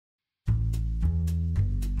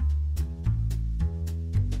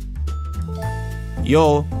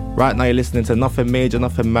Yo, right now you're listening to Nothing Major,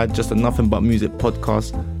 Nothing Mad, just a Nothing But Music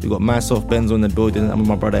podcast. We got myself, Benzo, in the building, and with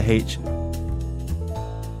my brother H.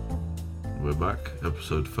 We're back,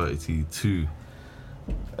 episode 32.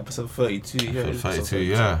 Episode 32, yeah. Episode 32,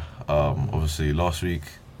 yeah. Obviously, last week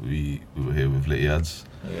we were here with Litty Ads.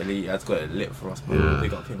 Yeah, Litty Ads got it lit for us, but Yeah.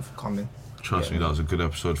 big up him for coming. Trust me, that was a good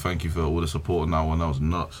episode. Thank you for all the support on that one. That was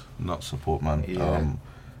nuts support, man. Yeah.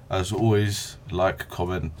 As always, like,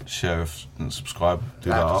 comment, share, and subscribe. Do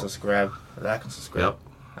Like that and up. subscribe, like and subscribe, Yep.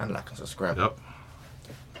 and like and subscribe. Yep.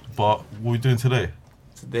 But what are we doing today?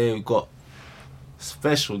 Today we got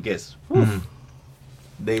special guests.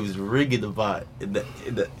 They was rigging about in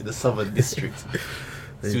the Southern District,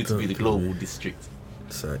 soon to be the Global District.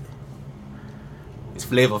 So, It's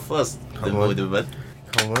Flavour first. Come The on. building, man.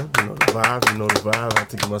 come on, you know the vibe. I have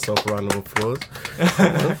to give myself a round of applause.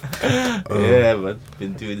 Yeah, man.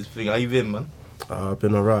 Been doing this thing. How you been, man? I've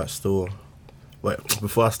been alright still. Wait,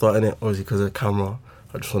 before I start in it, obviously because of the camera,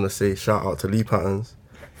 I just want to say shout out to Lee Patterns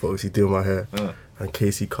for obviously doing my hair. And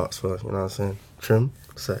Casey Cuts for, you know what I'm saying? Trim,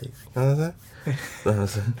 say, you know what I'm saying? You know what I'm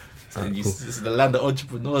saying? This is the land of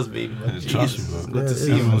entrepreneurs, baby, man. Yeah, trust me, Jesus. bro. Good to Yeah, see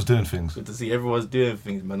you, man. Everyone's doing things. Good to see everyone's doing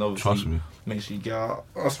things, man. Obviously, Trust me. make sure you get out.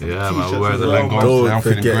 Ask for Yeah, the man, t-shirts wear as the well, Langos. man. I'm Don't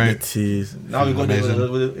feeling forget great. the teas. Now we got Amazing.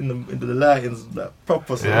 into the lightings, like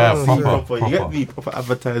proper. So Yeah, you proper. get me proper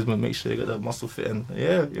advertisement. Make sure you got the muscle fitting.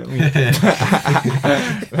 Yeah, you get me.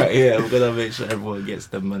 Right, yeah, we're gonna make sure everyone gets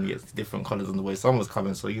them and gets different colours on the way summer's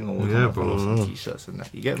coming. So you know, we're Yeah, gonna follow bro. some t-shirts and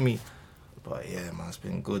that. You get me. But yeah, man, it's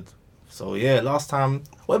been good. So yeah, last time,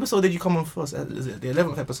 what episode did you come on first? Is it the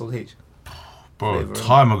 11th episode, H? Bro, Flavour,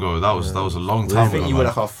 time ago. That was a long I time think ago. you were man.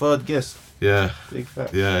 like our third guest. Yeah. Big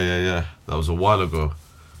fact. Yeah. That was a while ago.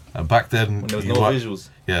 And back then, When there was you no wa- visuals.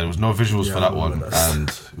 Yeah, there was no visuals Yeah, for I that one. remember that.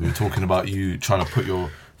 And we were talking about you trying to put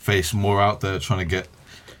your face more out there, trying to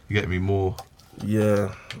get me more.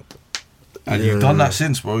 Yeah. And Yeah. you've done that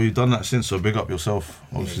since, bro. You've done that since, so big up yourself.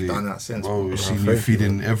 Yeah, Obviously, you've done that since, bro. bro. We've Oh, seen you thank you,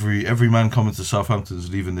 feeding every man coming to Southampton is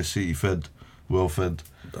leaving this city fed, well fed.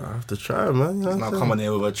 I have to try, man. You know He's what now I'm saying? coming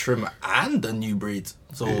here with a trim and a new breed.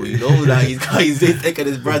 So you know that he's taking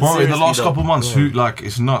his brand Bro, seriously. in the last though. couple months, who like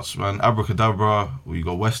it's nuts, man. Abracadabra. We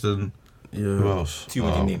got Western. Who Yeah. else? Too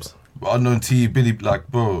many names. Unknown T, Billy, like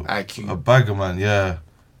bro, IQ. a bagger, man. Yeah,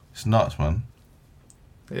 it's nuts, man.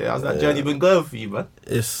 Yeah, how's that journey been going for you, man?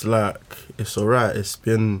 It's like, it's alright. It's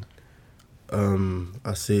been,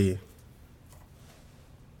 I say,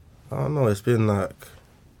 I don't know, it's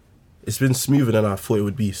been smoother than I thought it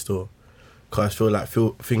would be still. Cause I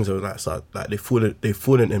feel things are like they've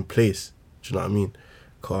fallen in place. Do you know what I mean?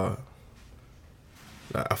 Cause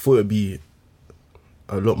like I thought it'd be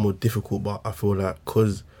a lot more difficult, but I feel like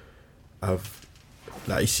cause I've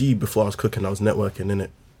like you see before I was cooking I was networking in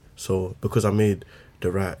it. So because I made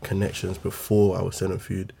the right connections before I was selling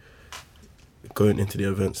food, going into the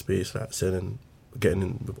event space, like getting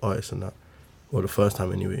in with artists and that, well the first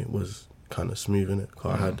time anyway was kind of smooth in it.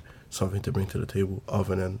 Cause I had something to bring to the table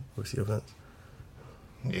other than obviously events.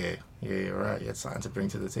 Yeah, you're right. You had something to bring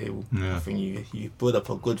to the table. Yeah. I think you build up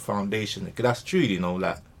a good foundation. 'Cause that's true, you know,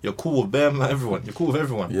 like, you're cool with them, everyone. You're cool with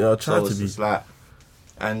everyone. Yeah, I try so to it's be. just like,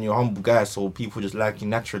 and you're a humble guy, so people just like you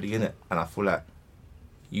naturally, innit? And I feel like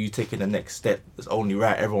you taking the next step is only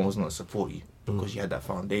right. Everyone was going to support you because you had that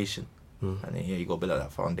foundation. And then, yeah, you got to build up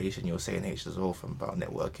that foundation. You were saying H as well from about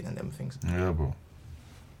networking and them things. Yeah, bro.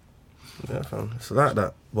 Yeah, fam. It's like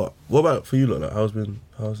that. But what about for you, like how's it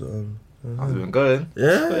How's it been going?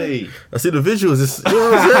 Yeah. Hey. I see the visuals. It's, you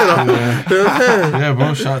know what I'm saying? You know what I'm saying? Yeah,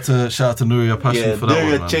 bro. Shout out to Nuria Passion Yeah, for that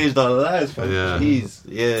Duria one, man. changed our lives, man. Yeah. Jeez.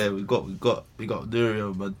 Yeah, we got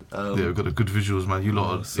Duria, but Yeah, we've got the good visuals, man. You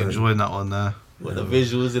lot are Sorry. enjoying that one there. with the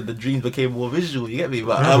visuals and the dreams became more visual. You get me?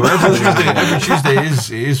 But Yeah, bro, every Tuesday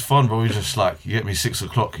it is fun, bro. We just like you get me 6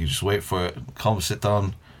 o'clock. You just wait for it, come sit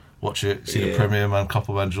down, watch it, see the Yeah. premiere, man.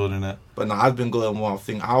 Couple man joining it. But no, I've been going one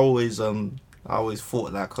thing. I always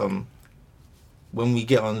thought like when we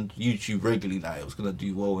get on YouTube regularly, like it was gonna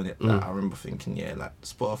do well in it. Like I remember thinking, yeah, like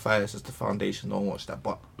Spotify is just the foundation. Don't watch that.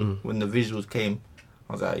 But when the visuals came,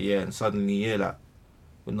 I was like, yeah, and suddenly, yeah, like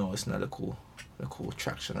we're noticing the cool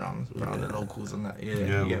traction around the locals and that. Yeah,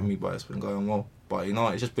 Yeah, you get man. me. But it's been going well. But you know,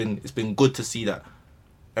 it's been good to see that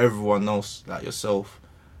everyone else, like yourself,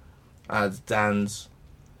 as Dan's,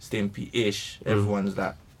 Stimpy, Ish, everyone's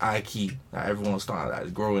like Ike, like everyone's starting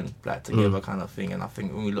like growing like together kind of thing. And I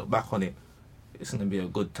think when we look back on it, it's gonna be a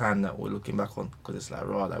good time that we're looking back on because it's like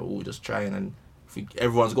raw, like we're all just trying and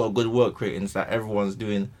everyone's got a good work rate and it's like everyone's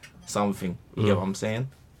doing something. You get what I'm saying?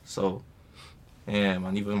 So yeah,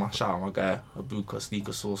 man. Even my shout out, my guy, Abuka,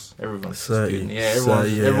 Sneaker Sauce, everyone's just doing,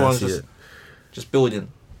 everyone's just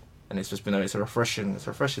building. and it's just been it's refreshing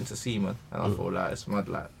to see, man. And I feel like it's mad,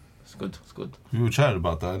 like it's good. We were chatting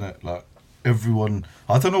about that, innit? Like everyone,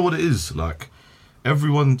 I don't know what it is. Like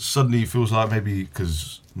everyone suddenly feels like maybe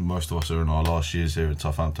because most of us are in our last years here in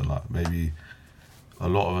Southampton, like maybe a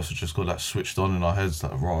lot of us have just got that switched on in our heads.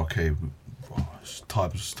 Like, right, okay, bro,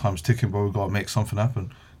 time's ticking, bro. We gotta make something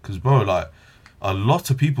happen. Because, bro, like a lot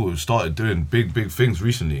of people have started doing big things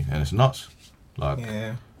recently, and it's nuts. Like,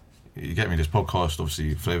 Yeah. you get me? This podcast,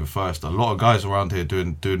 obviously, Flavor First. A lot of guys around here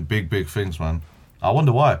doing big things, man. I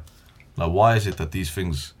wonder why. Like, why is it that these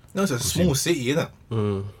things? No, it's a small city, isn't it?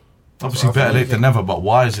 Obviously, what I better think. late than never. But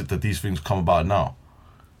why is it that these things come about now?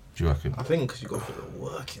 Do you reckon? I think because you got to put the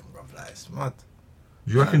work in, bro. Like it's mad.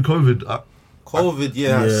 Do you reckon COVID? COVID,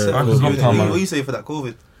 Yeah, settled COVID. you, Long time, what do you say for that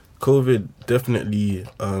COVID? COVID definitely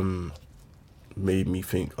made me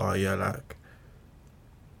think, oh yeah, like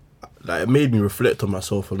it made me reflect on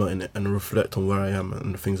myself a lot in it and reflect on where I am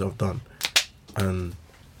and the things I've done. And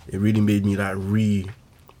it really made me like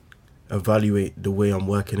re-evaluate the way I'm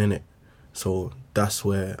working in it. So that's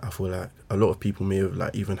where I feel like a lot of people may have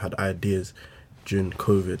like even had ideas during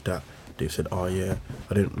COVID that they've said, oh yeah,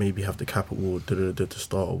 I didn't maybe have the capital to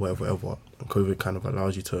start or whatever. And COVID kind of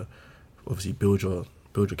allows you to obviously build your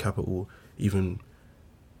capital, even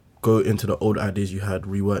go into the old ideas you had,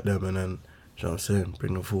 rework them, and then, you know what I'm saying,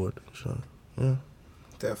 bring them forward. So, yeah.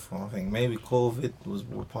 Definitely, I think maybe COVID was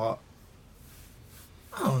part.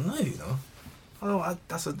 I don't know, you know. I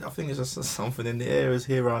think it's just something in the air is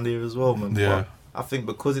here around here as well, man. Yeah. But I think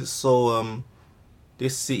because it's so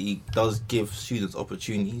this city does give students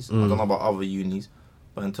opportunities. I don't know about other unis,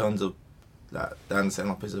 but in terms of like Dan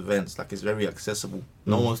setting up his events, like it's very accessible.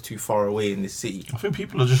 No one's too far away in this city. I think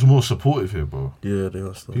people are just more supportive here, bro. Yeah, they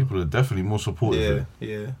are still. People are definitely more supportive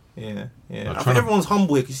here. Yeah. Like I trying think to- everyone's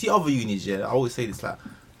humble here. You see other unis, yeah. I always say this, like,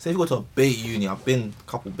 say if you go to a Bait uni, I've been a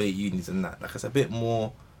couple Bait unis and that. Like it's a bit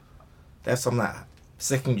more. There's some like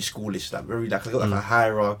secondary schoolish, like very like it's got like a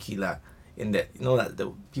hierarchy, like in that, you know, like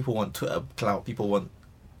the people want Twitter clout, people want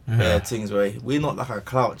things where we're not like a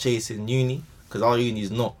clout chasing uni because our uni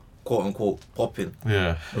is not quote unquote popping.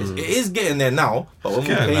 Yeah. It is getting there now, but when we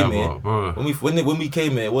Getting came there, here, bro. when we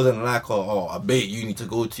came here, it wasn't like a Bait uni to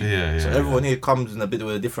go to. Yeah, so yeah, everyone here comes in a bit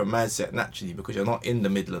with a different mindset naturally because you're not in the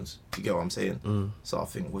Midlands. You get what I'm saying? So I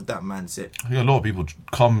think with that mindset, I think a lot of people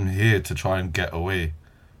come here to try and get away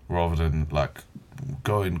rather than like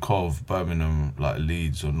going Cov, Birmingham, like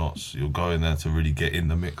Leeds or Notts. You're going there to really get in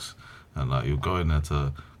the mix, and like you're going there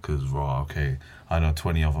to because okay, I know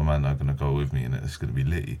 20 other men are gonna go with me and it's gonna be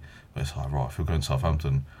litty. But it's like, right, if you're going to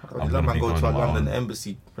Southampton, I'm that gonna man be go going to a on my London own.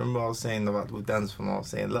 embassy. Remember I was saying about with Dan's from I was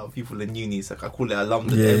saying a lot of people in uni, it's like I call it a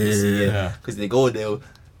London Yeah, embassy, yeah. because they go there,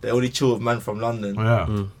 they only chill with man from London.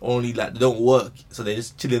 Yeah. Only like they don't work, so they're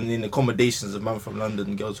just chilling in accommodations of man from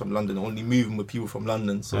London, girls from London, only moving with people from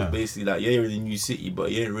London. So Yeah. basically, like you're in the new city, but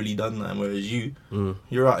you ain't really done that. Whereas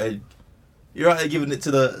you're out there giving it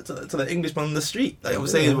to the Englishman on the street. Like I'm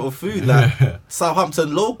saying about food, like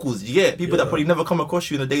Southampton locals. You get people that probably never come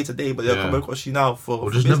across you in a day to day, but they'll Yeah. come across you now for. Or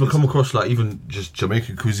for just never business. come across like even just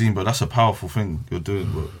Jamaican cuisine, but that's a powerful thing you're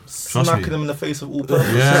doing, bro. Trust Smacking me. them in the face with all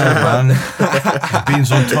purpose. Yeah, man.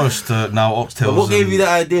 Beans on toast to now oxtails. But what gave and you that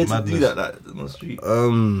idea to do madness. that, like on the street?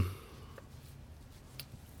 Do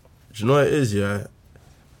you know what it is, yeah?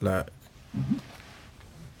 Like,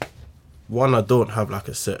 one, I don't have like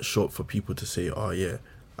a set shop for people to say, oh yeah,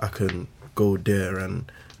 I can go there and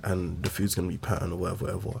the food's gonna be patterned or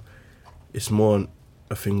whatever. It's more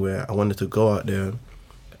a thing where I wanted to go out there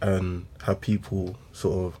and have people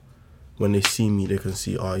sort of, when they see me, they can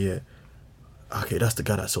see, oh yeah, okay, that's the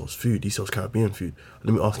guy that sells food. He sells Caribbean food.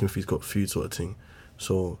 Let me ask him if he's got food, sort of thing.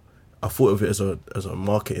 So I thought of it as a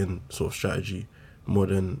marketing sort of strategy more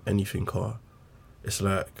than anything. It's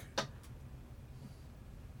like,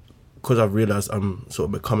 because I've realised I'm sort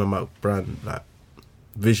of becoming my brand like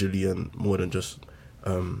visually and more than just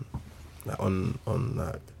like on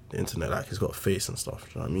like the internet, like he's got a face and stuff. Do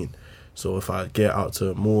you know what I mean? So if I get out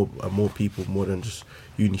to more people, more than just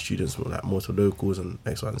uni students, more to locals and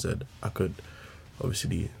X, Y, and Z, I could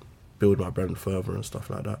obviously build my brand further and stuff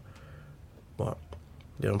like that. But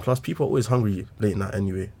yeah, and plus people are always hungry late night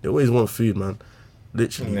anyway. They always want food, man.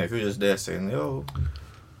 Literally. Yeah, if you're just there saying, yo,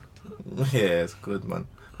 yeah, it's good, man.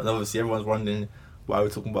 And obviously everyone's wondering why we're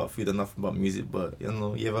talking about food and nothing about music, but you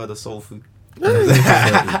know, you ever heard of soul food? I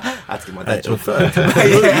had to get my dad In joke. fact,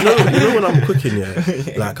 you know when I'm cooking,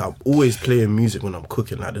 yeah, like I'm always playing music when I'm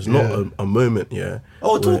cooking. Like there's not a moment, yeah.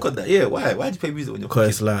 Oh, where- talk on that, yeah. Why do you play music when you're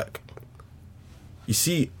Because cooking? like, you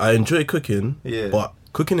see, I enjoy cooking, Yeah. but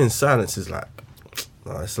cooking in silence is like,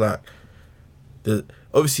 it's like,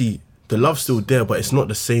 obviously the love's still there, but it's not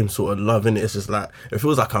the same sort of love, innit? It's just like it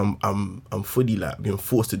feels like I'm fully like being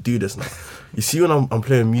forced to do this now. You see, when I'm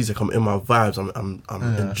playing music, I'm in my vibes. I'm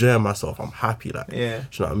enjoying myself. I'm happy. Like, Yeah. do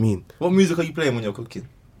you know what I mean? What music are you playing when you're cooking?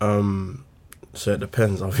 So it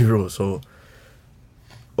depends. I'll be real. So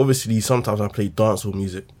obviously, sometimes I play dancehall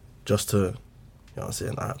music just to, you know what I'm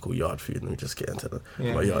saying? Alright, cool, yard food. Let me just get into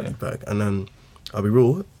my yardie bag, and then I'll be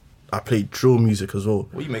real. I play drill music as well.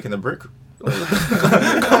 What are you making, a brick?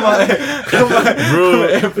 come on,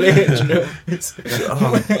 bro. Playing drill.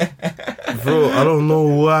 Bro, I don't know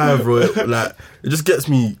why, bro. It just gets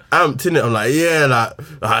me amped, innit? I'm like, yeah, like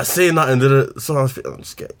I say nothing, so I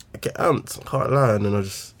just get amped. I can't lie, and then I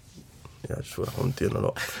just feel like I'm doing a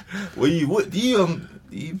lot. Do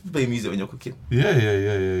you play music when you're cooking?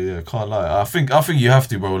 Yeah. Can't lie. I think you have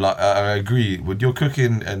to, bro. Like I agree with your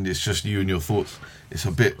cooking, and it's just you and your thoughts. It's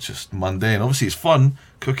a bit just mundane. Obviously, it's fun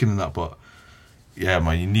cooking and that, but yeah,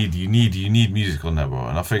 man, you need music on there, bro.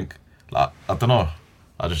 And I think, like, I don't know,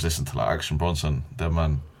 I just listen to like Action Bronson, them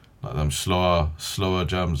man, like them slower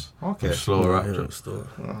jams, Okay. them slower rap Yeah, jams.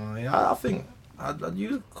 I think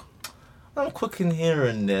I'm cooking here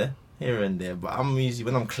and there, but I'm usually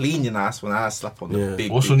when I'm cleaning, that's when I slap on the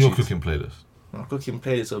big. What's big on your tunes. cooking playlist? My cooking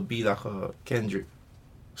playlist will be like a Kendrick,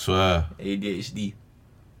 Swear, ADHD.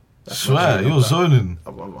 That's swear, my you're favorite. zoning.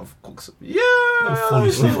 I've cooked some. Yeah. fall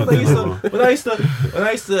asleep when at I used dinner, to- when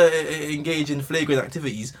I used to engage in flagrant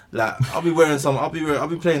activities, like I'll be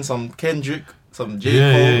playing some Kendrick, some J. Cole.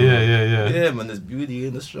 Yeah. Yeah, man, there's beauty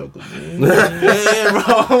in the struggle. Yeah,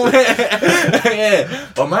 bro. Yeah.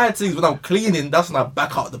 But my things when I'm cleaning, that's when I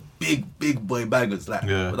back out the big boy bangers. Like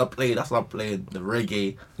when I play, that's when I'm playing the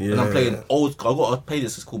reggae. When I'm playing old school, I got a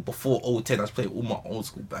playlist. It's called Before Old 10. I just play all my old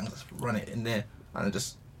school bangers. Just run it in there and I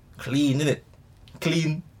just clean innit.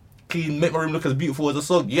 Clean, make my room look as beautiful as a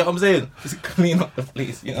song. You know what I'm saying? Just clean up the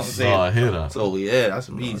place. You know what I'm saying? No, I hear that. So yeah, that's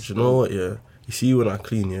me. Do you know what? Yeah, you see when I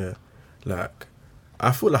clean, yeah, like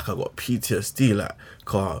I feel like I got PTSD. Like,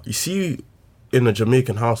 car, you see, in a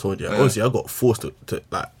Jamaican household, obviously I got forced to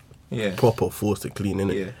like, proper forced to clean,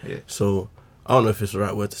 innit? Yeah. So I don't know if it's the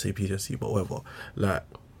right word to say PTSD, but whatever. Like,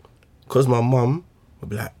 cause my mum would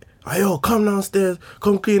be like, "Hey, yo, come downstairs,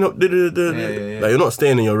 come clean up." Like, you're not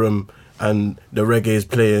staying in your room and the reggae is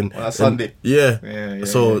playing. On a Sunday. Yeah.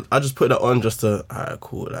 So I just put that on just to, alright,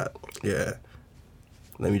 cool, like, yeah.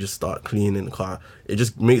 Let me just start cleaning the car. It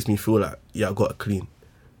just makes me feel like, yeah, I gotta clean.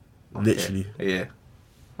 Literally. Yeah.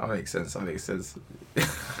 That makes sense. You said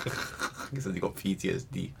you got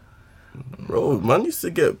PTSD. Bro, man used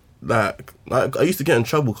to get, like I used to get in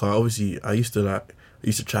trouble, car. Obviously, I used to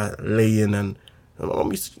try to lay in and my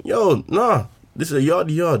mom used to, yo, nah, this is a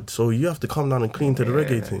yard, so you have to come down and clean to the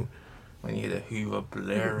reggae thing. When you hear the Hoover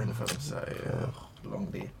blaring from the side, long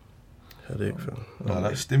day. Headache, fam.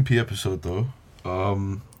 That Stimpy episode though,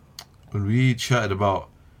 when we chatted about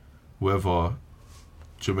whether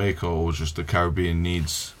Jamaica or just the Caribbean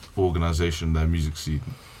needs organisation their music scene,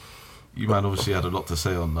 you man obviously had a lot to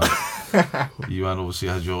say on that. You man obviously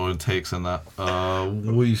had your own takes on that.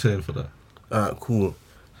 What are you saying for that? Alright, cool.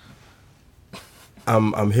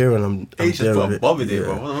 I'm here and I'm He should there put with a it. bomb in it, Yeah.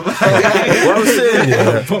 bro. What I'm saying,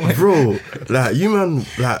 yeah, bro, like you man,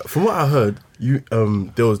 like from what I heard, you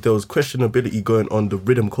there was questionability going on the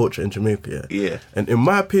rhythm culture in Jamaica, Yeah. And in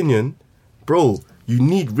my opinion, bro, you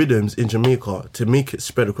need rhythms in Jamaica to make it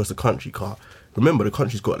spread across the country. Car, remember the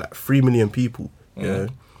country's got like 3 million people, yeah,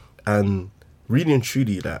 and really and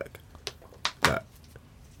truly, like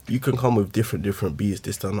you can come with different beats,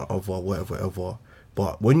 this, that, and the other, whatever.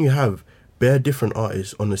 But when you have bare different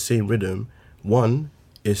artists on the same rhythm, one,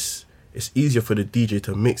 it's easier for the DJ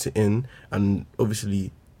to mix it in, and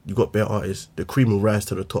obviously you got bare artists, the cream will rise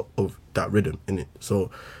to the top of that rhythm, innit?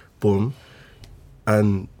 So, boom.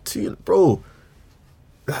 And two, bro,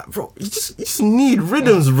 like, bro, you just need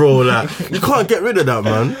rhythms, bro. Like, you can't get rid of that,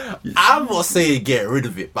 man. I'm not saying get rid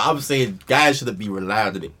of it, but I'm saying guys shouldn't be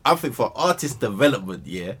relying on it. I think for artist development,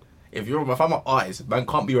 yeah, if I'm an artist, man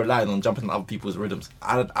can't be relying on jumping on other people's rhythms.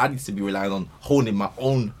 I need to be relying on honing my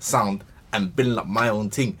own sound and building up my own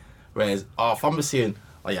thing. Whereas if I'm just saying,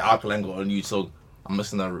 oh yeah, Alkaline got a new song, I'm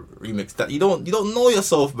just gonna remix that. You don't know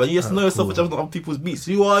yourself, man. You just know yourself for jumping on other people's beats.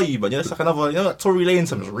 Who are you, man? You're just like another, like Tory Lanez,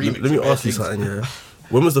 some remix. Let me ask you something, yeah.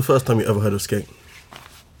 When was the first time you ever heard of Skank?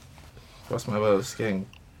 First time I ever was Skank,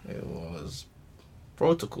 it was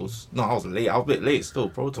Protocols. No, I was late. I was a bit late still.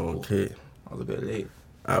 Protocol. Okay. I was a bit late.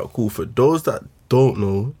 Alright, cool. For those that don't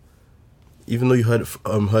know, even though you heard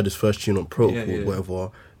his first tune on Protocol, whatever,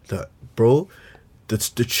 that bro, the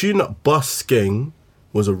tune that bust Skeng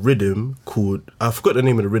was a rhythm called, I forgot the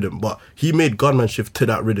name of the rhythm, but he made Gunman Shift to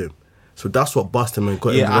that rhythm. So that's what bust him and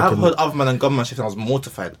got him. Yeah, I have looking- heard other man and gunman shit and I was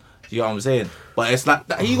mortified. Do you know what I'm saying? But it's like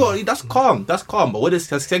that, that's calm. That's calm. But what has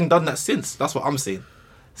Skeng done that since? That's what I'm saying.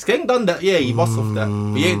 Skeng done that, yeah, he bust off that.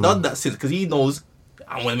 But he ain't done that since because he knows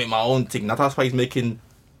I'm gonna make my own thing. That's why he's making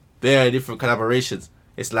very different collaborations.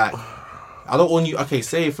 It's like I don't want you. Okay,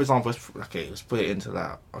 say for example, let's put it into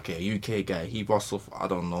that. Okay, a UK guy, he bust off. I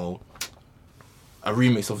don't know. A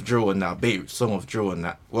remix of Drill and that, bait song of Drill and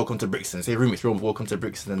that. Welcome to Brixton. Say remix Drill, Welcome to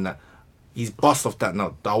Brixton and that. He's bust off that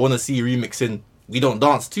now. I want to see remixing. We Don't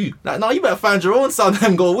Dance too. Like, no, you better find your own sound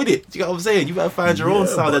and go with it. Do you get what I'm saying? You better find your own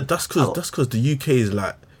sound. But And that's because the UK is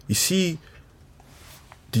like, you see,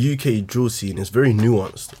 the UK drill scene is very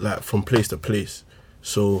nuanced, like from place to place.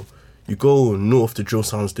 So you go north, the drill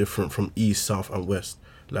sounds different from east, south, and west.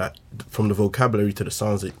 Like from the vocabulary to the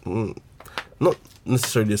sounds, not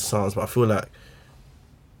necessarily the sounds, but I feel like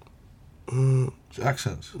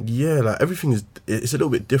Accents. yeah, like everything it's a little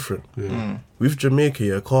bit different. Yeah. With Jamaica,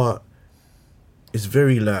 yeah, car is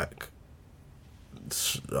very like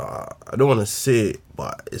I don't want to say it,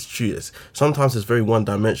 but it's true. Sometimes it's very one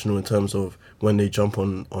dimensional in terms of when they jump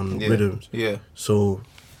on rhythms. Yeah. So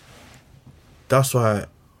that's why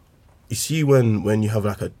you see when you have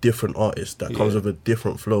like a different artist that comes with a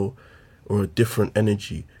different flow or a different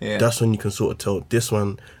energy, that's when you can sort of tell this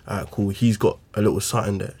one, cool, he's got a little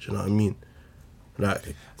something there. Do you know what I mean?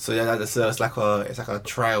 Like, so yeah, it's like a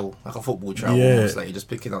trial, like a football trial. Yeah. Almost, like you're just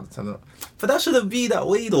picking up. But that shouldn't be that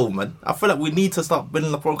way though, man. I feel like we need to start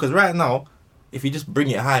building the problem because right now, if you just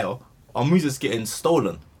bring it higher, our music's getting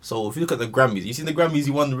stolen. So if you look at the Grammys, you seen the Grammys?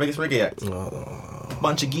 You won the biggest reggae act.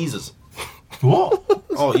 Bunch of geezers. What?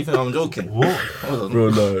 Oh, you think I'm joking? What? Hold on. bro,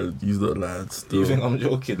 no, he's not lads. Still. You think I'm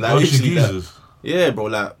joking? Like, Bunch of literally, like, geezers. yeah, bro.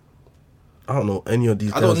 Like, I don't know any of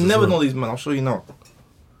these. I guys don't as never well. know these men. I'll show you now.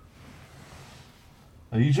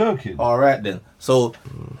 Are you joking? All right then. So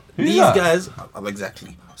Who's these that? guys,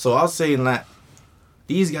 exactly. So I was saying that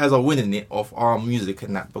these guys are winning it off our music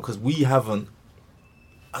and that because we haven't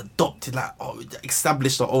adopted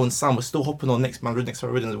established our own sound. We're still hopping on next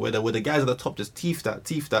rhythms where the guys at the top just teeth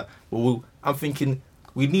that. Well, I'm thinking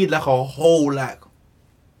we need like a whole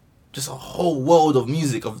just a whole world of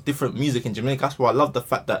music, of different music in Jamaica. That's why I love the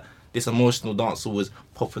fact that this emotional dance was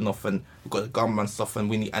popping off and we've got the gunman stuff and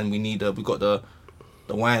we got the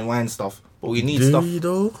wine stuff, but we need stuff. You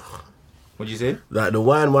though? What'd you say? Like the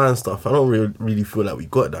wine stuff, I don't really feel like we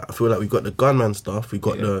got that. I feel like we got the gunman stuff. We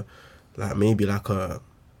got the like maybe like a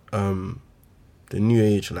the new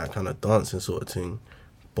age like kind of dancing sort of thing,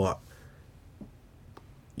 but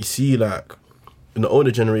you see like in the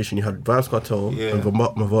older generation you had Vybz Kartel and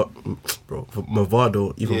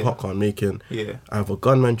Mavado, even Popcorn making either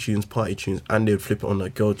gunman tunes, party tunes, and they'd flip it on a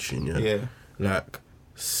girl tune. Like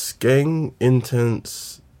Skeng,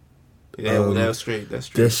 Intense. Well, they're straight. They're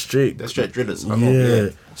straight drillers.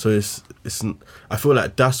 So it's. I feel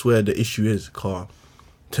like that's where the issue is, car.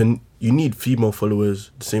 You need female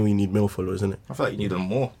followers the same way you need male followers, innit? I feel like you need them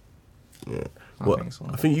more. Yeah. I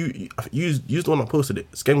I think you the one that posted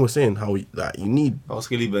it. Skeng was saying how you need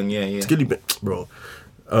Skilly Ben, yeah. Skilly Ben, bro.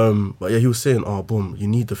 But yeah, he was saying, oh, boom, you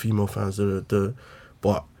need the female fans,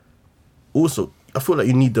 but also I feel like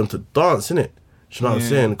you need them to dance, innit? You know what I'm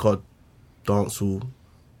saying? Cause dance all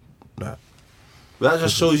like. But that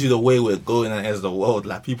just shows you the way we're going as the world.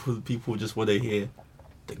 Like people just want to hear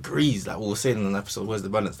degrees. Like we were saying in an episode, where's the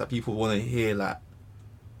balance? That people want to hear like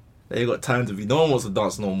they ain't got time to be. No one wants to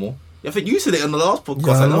dance no more. I think you said it in the last podcast.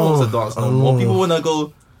 Yeah, No one wants to dance no more. know. People want to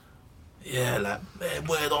go. Yeah, like man,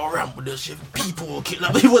 where don't ramp with this shit. People will kill.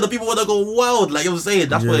 Like people want to go wild. Like you were saying,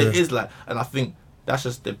 that's what it is like. And I think that's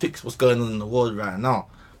just depicts what's going on in the world right now.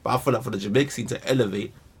 But I feel like for the Jamaican scene to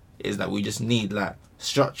elevate is that we just need like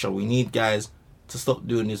structure. We need guys to stop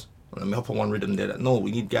doing this. Let me hop on one rhythm there. No, we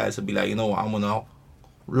need guys to be like, you know what, I'm gonna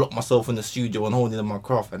lock myself in the studio and hone in my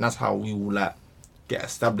craft, and that's how we will like get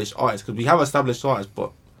established artists. Because we have established artists,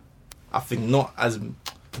 but I think not as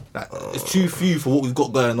like it's too few for what we've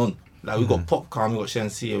got going on. Like we've got Popcorn, we've got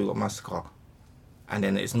Shensia, we've got Massacre, and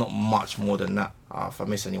then it's not much more than that. If I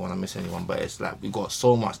miss anyone, I miss anyone. But it's like we've got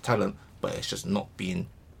so much talent, but it's just not being.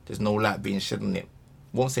 There's no light being shed on it.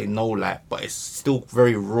 Won't say no light, but it's still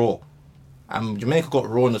very raw. Jamaica got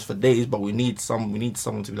rawness for days, but we need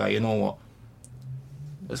someone to be like, you know what?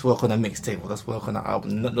 Let's work on a mixtape. Let's work on an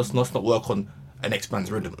album. Let's not work on an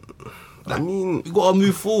X-Man's rhythm. Like, I mean, we gotta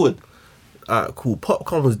move forward. alright, cool.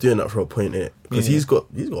 Popcorn was doing that for a point here because he's got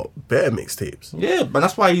better mixtapes. Yeah, but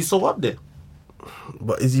that's why he's so up there.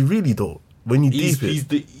 But is he really though? When you He's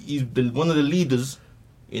deep it, he's one of the leaders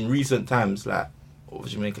in recent times, like of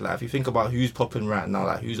Jamaica. Like if you think about who's popping right now,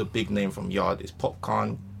 like who's a big name from Yard, it's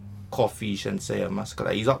Popcorn, Coffee, Sensei, and Massacre.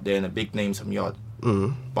 Like, he's up there in the big names from Yard.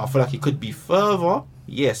 Mm. But I feel like he could be further,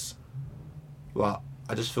 yes. But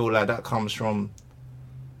I just feel like that comes from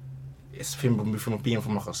from being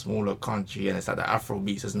from like a smaller country, and it's like the Afro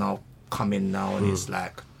beats is now coming now, and it's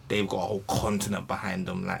like they've got a whole continent behind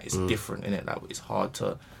them. Like it's different, innit? Like it's hard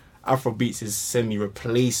to. Afro beats is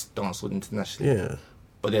semi-replaced dancehall internationally. Yeah.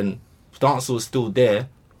 But then dancehall is still there,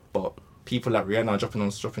 but people like Rihanna are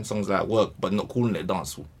dropping songs like Work, but not calling it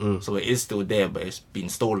dancehall. So it is still there, but it's been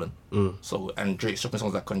stolen. So and Drake's dropping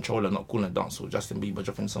songs like Controller, not calling it dancehall. Justin Bieber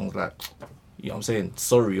dropping songs like, you know what I'm saying?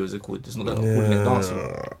 Sorry, was it called? It's not calling it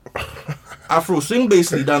dancehall. Afro swing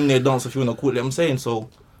basically damn near dance if you wanna call it. I'm saying so.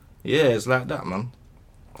 Yeah, it's like that, man.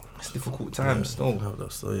 It's difficult times still.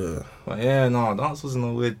 Yeah. But yeah, no, dancehall's in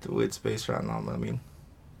a weird space right now, man. I mean,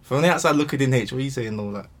 from the outside looking in, H, what are you saying though?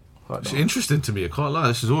 Like, it's interesting to me. I can't lie.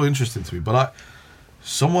 This is all interesting to me. But like,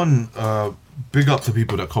 someone, big up to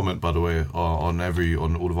people that comment, by the way, on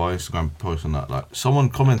all of our Instagram posts and that. Like, someone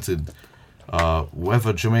commented,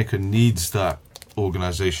 whether Jamaica needs that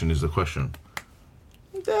organisation is the question.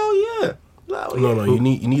 Hell yeah. Like, No, you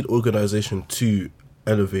need organisation to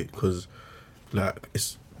elevate, because like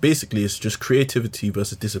it's just creativity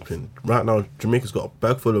versus discipline. Right now, Jamaica's got a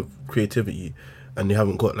bag full of creativity, and they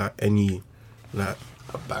haven't got like any like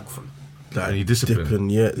a bag full. Like any discipline.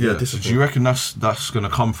 Yeah, So discipline. do you reckon that's going to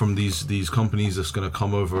come from these companies that's going to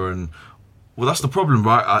come over and... Well, that's the problem,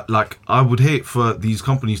 right? I would hate for these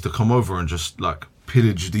companies to come over and just like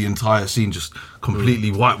pillage the entire scene, just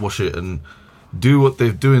completely whitewash it and do what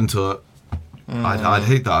they're doing to it. I'd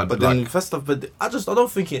hate that. But then first off, I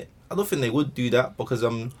don't think they would do that, because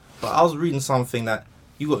but I was reading something that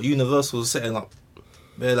you got Universal setting up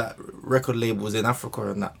their like record labels in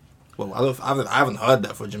Africa and that. Well, I haven't heard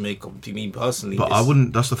that for Jamaica, to me personally. But I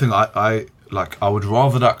wouldn't. That's the thing. I would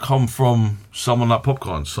rather that come from someone like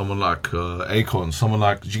Popcorn, someone like Akon, someone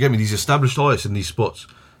like. Do you get me? These established artists in these spots.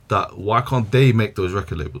 That why can't they make those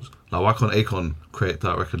record labels? Like, why can't Akon create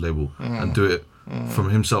that record label and do it from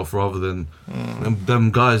himself, rather than them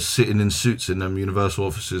guys sitting in suits in them Universal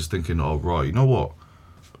offices thinking, oh right, you know what?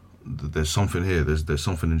 There's something here. There's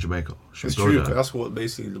something in Jamaica. It's true. That's what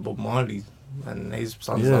basically Bob Marley and his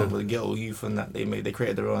sons with the Ghetto Youth and that they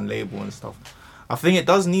created their own label and stuff. I think it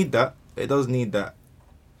does need that.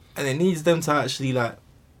 And it needs them to actually like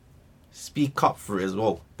speak up for it as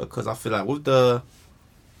well, because I feel like with the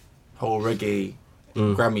whole reggae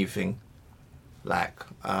Grammy thing, like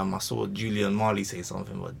I saw Julian Marley say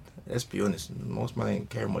something, but let's be honest, most men ain't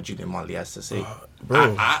caring what Julian Marley has to say.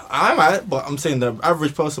 Bro, I'm at it, but I'm saying the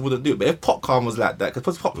average person wouldn't do it. But if Popcorn was like that,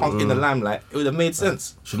 because Popcorn's in the limelight, it would have made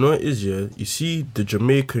sense. Do you know what it is, yeah? You see the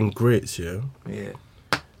Jamaican greats, yeah? Yeah.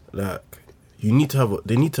 Like, they need to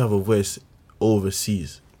have a voice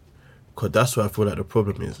overseas. Because that's what I feel like the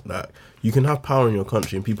problem is. Like, you can have power in your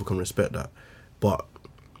country and people can respect that. But,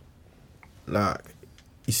 like,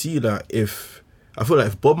 you see, like, I feel like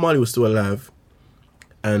if Bob Marley was still alive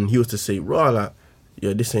and he was to say, raw, like,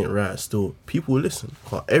 yeah, this ain't right still, people will listen.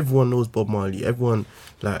 Cause everyone knows Bob Marley. Everyone,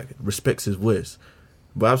 like, respects his voice.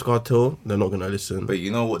 Vybz Kartel, they're not going to listen. But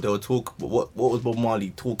you know what they were talking... What was Bob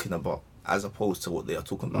Marley talking about as opposed to what they are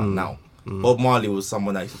talking about now? Bob Marley was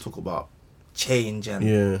someone that used to talk about change and...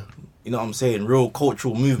 Yeah. You know what I'm saying? Real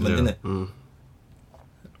cultural movement, innit?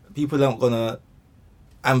 People aren't going to...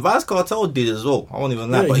 And Vybz Kartel did as well. I won't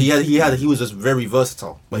even lie. But he was just very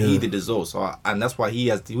versatile. But he did as well. So and that's why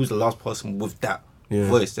he was the last person with that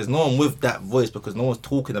voice. There's no one with that voice because no one's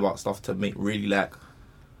talking about stuff to make really like...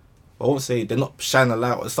 I won't say they're not shining a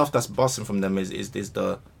light. The stuff that's busting from them is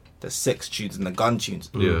the sex tunes and the gun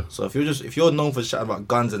tunes. Yeah. So if you're known for shouting about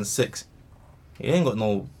guns and sex, you ain't got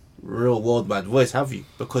no real worldwide voice, have you?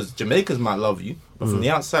 Because Jamaicans might love you, but from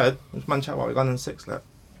the outside, this man chat about gun and sex, like,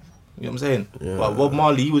 you know what I'm saying? Yeah. But Bob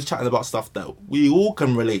Marley, he was chatting about stuff that we all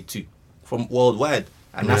can relate to from worldwide,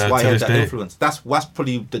 and that's why he had that influence. That's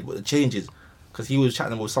probably what the change is, because he was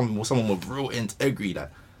chatting with someone with real integrity,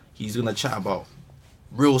 that he's gonna chat about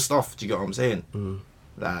real stuff. Do you get what I'm saying?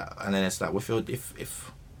 Like, and then it's like,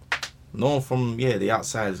 if no one from the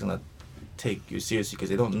outside is gonna take you seriously because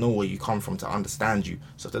they don't know where you come from to understand you.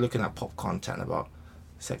 So if they're looking at Popcorn chatting about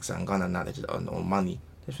sex and gun and that, they just or money,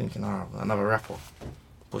 they're thinking, another rapper,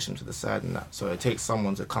 push him to the side and that. So it takes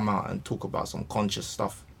someone to come out and talk about some conscious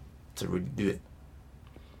stuff to really do it.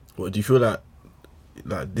 What do you feel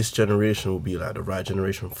like this generation will be like the right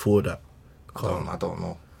generation for that? I don't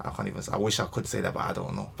know. I can't even say. I wish I could say that, but I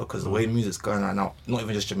don't know, because the way music's going right now, not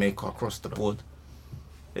even just Jamaica, across the board,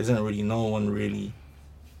 there isn't really no one really.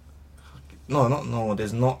 No,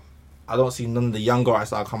 there's not. I don't see none of the younger artists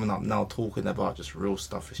that are coming up now talking about just real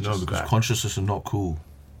stuff. It's No, just because like, consciousness is not cool.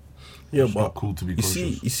 Yeah, It's but not cool to be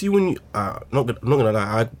conscious. you see when you not gonna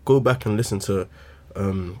lie, I go back and listen to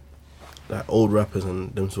like old rappers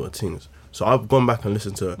and them sort of things. So I've gone back and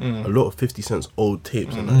listened to a lot of 50 Cent's old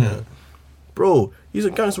tapes and that. Yeah. Bro, he's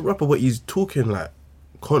a gangster rapper, but he's talking like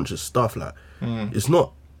conscious stuff. Like it's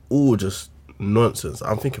not all just nonsense.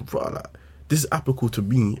 I'm thinking, bro, like this is applicable to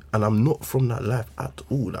me, and I'm not from that life at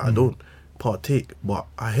all. Like, I don't partake, but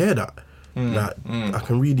I hear that. Like I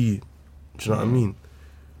can really, do you know what I mean?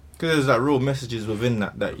 Because there's like real messages within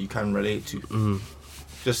that you can relate to.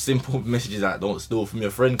 Just simple messages that don't steal from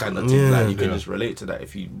your friend kind of thing. Yeah, like you can just relate to that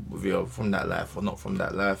if you're from that life or not from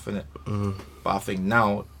that life, innit? But I think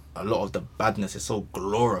now a lot of the badness is so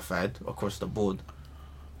glorified across the board.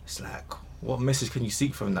 It's like, what message can you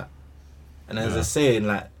seek from that? And as a saying,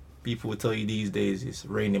 like people will tell you these days, it's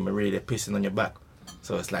raining Maria, they're pissing on your back.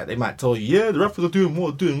 So it's like they might tell you, yeah, the rappers are doing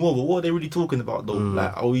well, but what are they really talking about though?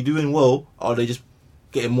 Like, are we doing well? Or are they just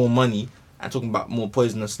getting more money and talking about more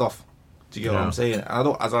poisonous stuff? Do you get what I'm saying? And I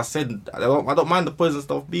don't mind the poison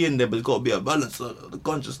stuff being there, but it's got to be a balance of the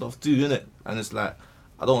conscious stuff too, innit? And it's like,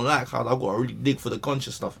 I don't like how I've got to really dig for the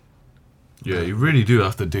conscious stuff. Yeah, you really do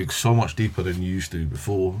have to dig so much deeper than you used to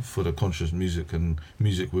before for the conscious music and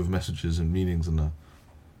music with messages and meanings and that.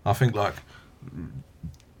 I think like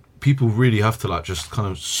people really have to like just kind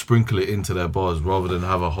of sprinkle it into their bars rather than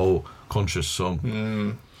have a whole conscious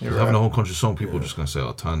song. Having a whole conscious song, people are just gonna say,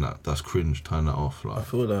 "Oh, that's cringe. Turn that off." Like, I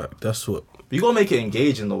feel like that's what. But you gotta make it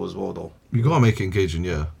engaging though as well, though. You gotta make it engaging,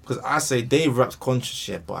 yeah. Because I say Dave raps conscious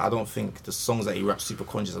shit, but I don't think the songs that he raps super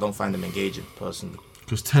conscious. I don't find them engaging personally.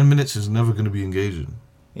 Because 10 minutes is never gonna be engaging.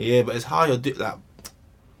 Yeah, but it's how you do like.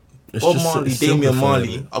 It's Bob just Marley, it's Damian simplifying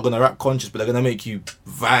Marley it. are gonna rap conscious, but they're gonna make you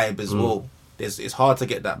vibe as well. It's hard to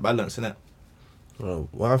get that balance, innit?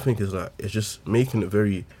 What I think is like it's just making it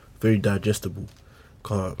very, very digestible.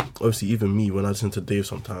 Cause obviously even me when I listen to Dave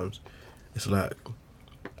sometimes, it's like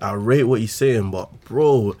I rate what he's saying, but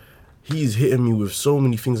bro, he's hitting me with so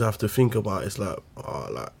many things I have to think about. It's like,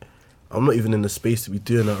 like I'm not even in the space to be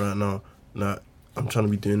doing that right now. Like I'm trying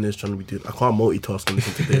to be doing this, I can't multitask and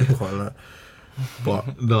listen to Dave. I can't like.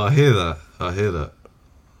 But No, I hear that.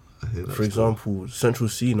 for example, Central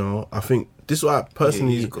C now, I think this is why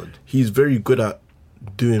personally he's good. he's very good at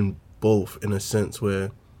doing both in a sense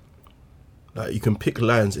where like you can pick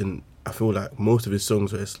lines in. I feel like most of his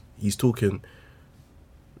songs where he's talking.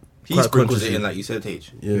 He quite sprinkles it consciously. in, like you said,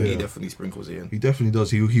 H. Yeah. He definitely sprinkles it in. He definitely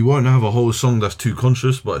does. He won't have a whole song that's too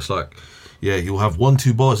conscious, but it's like, yeah, he'll have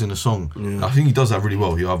 1-2 bars in a song. Yeah. I think he does that really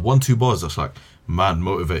well. He'll have 1-2 bars that's like man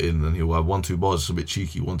motivating, and he'll have 1-2 bars that's a bit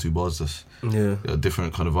cheeky, 1-2 bars that's a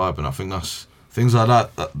different kind of vibe. And I think that's things like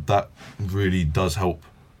that really does help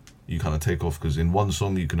you kind of take off, because in one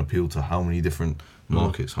song you can appeal to how many different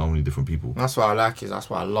markets, how many different people. That's why I like his. That's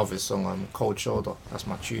why I love his song. Cold Shoulder. That's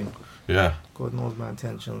my tune. Yeah. God knows my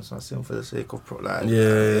intentions. I sing for the sake of like.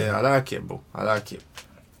 Yeah. I like it, bro. I like it.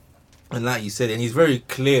 And like you said, and he's very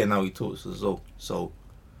clear in how he talks as well. So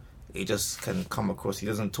he just can come across. He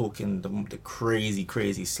doesn't talk in the crazy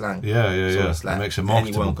slang. Yeah. So it's It like makes it anyone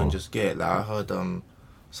marketable. can just get it. Like I heard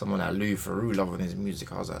someone like Louis Theroux loving his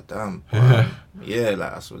music. I was like, damn. Yeah,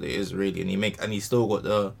 like that's what it is really. And he still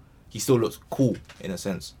got he still looks cool in a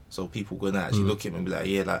sense. So people gonna actually look at him and be like,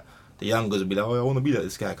 yeah, like the youngers will be like, oh, I want to be like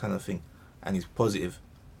this guy kind of thing. And he's positive.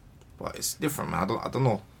 But it's different, man. I don't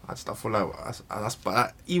know. I feel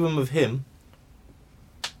like even with him,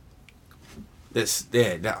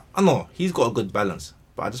 I know he's got a good balance,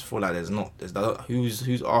 but I just feel like there's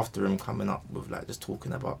who's after him coming up with like just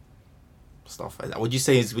talking about stuff like that. Would you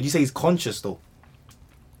say he's conscious though?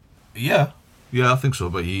 Yeah, I think so.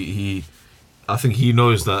 But I think he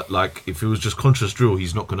knows that like if it was just conscious drill,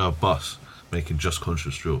 he's not gonna bust making just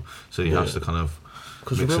conscious drill. So he has to kind of.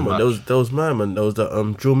 Because remember, there was my man, there was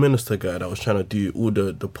the drill minister guy that was trying to do all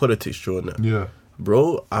the politics drill and that. Yeah.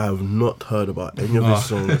 Bro, I have not heard about any of his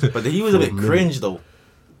songs. But he was a bit cringe though.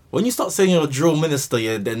 When you start saying you're a drill minister,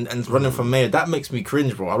 and running for mayor, that makes me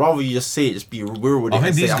cringe, bro. I'd rather you just say it, just be real with it. I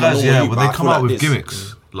think these guys, when they come out with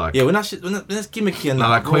gimmicks, like when that's gimmicky and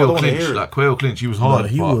like Quayle Clinch, he was hard.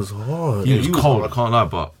 He was hard. He was cold. I can't lie,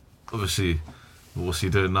 but obviously, what's he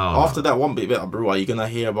doing now? After that one bit, bro, are you gonna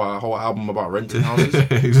hear about a whole album about renting houses?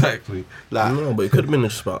 Exactly. Like, no, but it could have been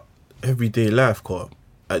just about everyday life, cause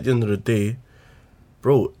at the end of the day,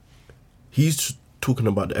 bro, he's talking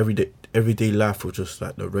about the everyday life of just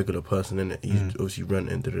like the regular person, innit? He's obviously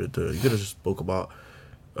renting. You could have just spoke about,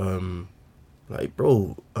 like,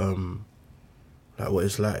 bro, like what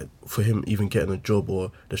it's like for him even getting a job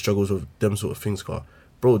or the struggles of them sort of things. Cause,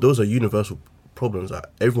 bro, those are universal problems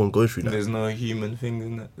that everyone goes through. That. There's no human thing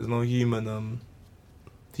in that. There's no human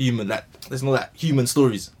there's no that human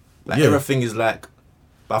stories. Like Yeah. everything is like.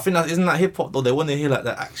 But I think that isn't that hip hop though. They want to hear like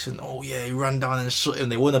that action. Oh yeah, he ran down and shot him.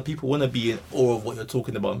 People want to be in awe of what you're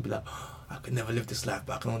talking about and be like, I could never live this life,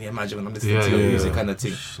 but I can only imagine when I'm listening to your music kind of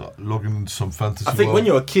thing. Just, like, logging into some fantasy. I think world. when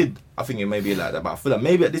you're a kid, I think it may be like that. But I feel like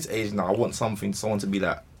maybe at this age now, I want someone to be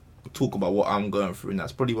like, talk about what I'm going through, and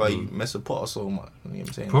that's probably why you mess with Potter so much. You know what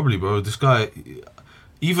I'm saying? Probably, bro. This guy,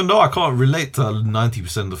 even though I can't relate to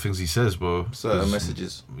 90% of the things he says, bro. Certain 'cause-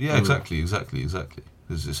 messages. Yeah, exactly.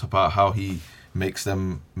 It's about how he makes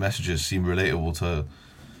them messages seem relatable to,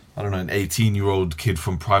 I don't know, an 18-year-old kid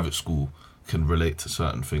from private school can relate to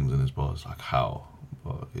certain things in his bars. Like how?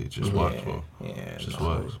 But it just works, bro. Yeah, It just no.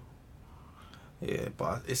 works. Yeah,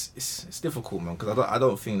 but it's difficult, man, because I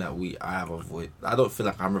don't think that I have a voice. I don't feel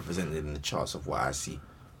like I'm represented in the charts of what I see.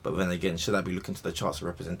 But then again, should I be looking to the charts of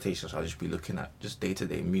representation? Should I just be looking at just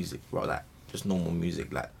day-to-day music, bro? Like just normal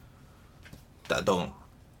music, like that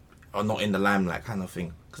are not in the limelight kind of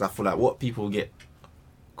thing. Because I feel like what people get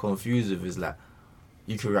confused with is like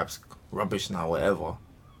UK rap's rubbish now, whatever.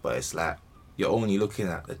 But it's like you're only looking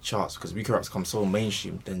at the charts because UK rap's come so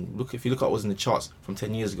mainstream. Then if you look at what was in the charts from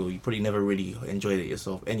 10 years ago, you probably never really enjoyed it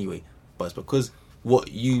yourself anyway. But it's because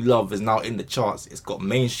what you love is now in the charts. It's got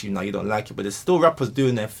mainstream now. You don't like it, but there's still rappers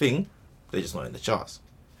doing their thing. They're just not in the charts.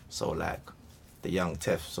 So like the Young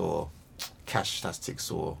Tefs or Cash Tastics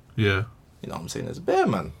or Yeah. you know what I'm saying. There's Bear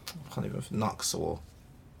Man. I can't even Nux or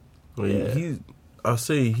Yeah. I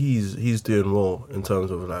say he's doing well in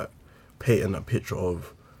terms of like painting that picture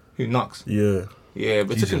of who Nux. yeah. Yeah,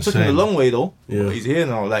 but it He's took him a insane. long way though. Yeah. But he's here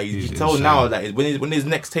now. Like you He's can tell insane. now that when his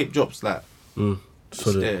next tape drops, like Mm. it's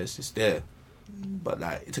So there, it's there. But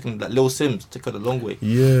like it took him, like Lil Sims took her a long way.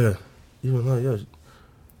 yeah, even now, yeah.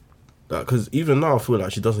 Because even now, I feel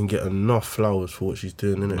like she doesn't get enough flowers for what she's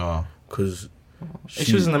doing, innit? No. Because If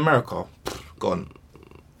she was in America, gone.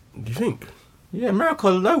 do you think? Yeah,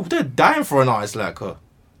 America, they're dying for an artist like her.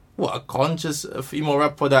 What, a conscious female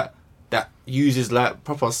rapper that uses like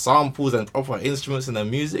proper samples and proper instruments in their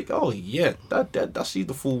music? Oh yeah, that's she's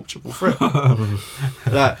the full triple threat.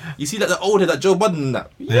 Like you see that the old head, that Joe Budden and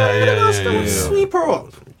that. Yeah. Sweep her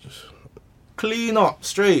up, clean up,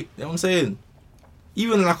 straight. You know what I'm saying?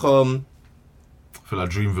 Even like I feel like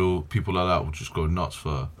Dreamville, people like that would just go nuts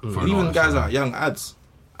for an even artist guys like like Young Ads.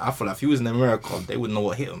 I feel like if he was in America, they wouldn't know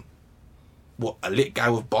what hit him. What, a lit guy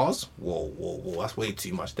with bars? Whoa, that's way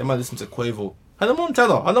too much. They might listen to Quavo. Hannah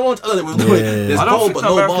Montana that we're doing. Yeah. There's I don't gold, think but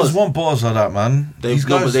no Americans bars. want bars like that, man. These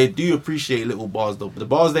No, but guys, they do appreciate little bars though. But the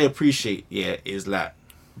bars they appreciate, yeah, is like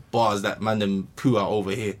bars that man them poo out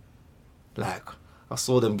over here. Like I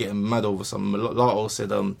saw them getting mad over some. Lato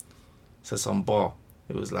said some bar.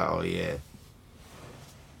 It was like, oh yeah,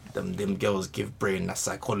 them girls give brain that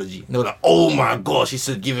psychology. And they were like, oh my gosh, he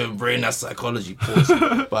said giving brain that psychology.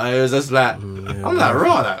 Pause. But it was just like, I'm like,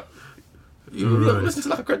 raw that. You listen to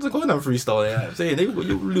like a Credit Conan freestyle, yeah. I'm saying, you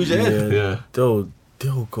lose your head. Yeah.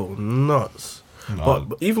 They'll go nuts. No.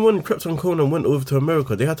 But even when Krypton Conan went over to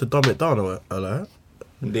America, they had to dumb it down. Like,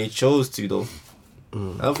 They chose to though.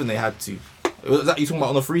 I don't think they had to. Was that you talking about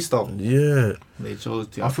on the freestyle? yeah, They chose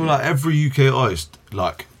to. I feel like every UK artist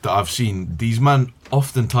like that I've seen, these man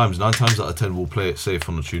oftentimes 9 times out of 10 will play it safe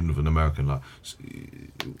on a tune with an American. Like,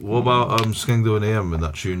 what about Skengdo and AM and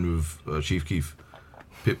that tune with Chief Keef,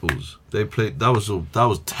 Pitbulls? They played that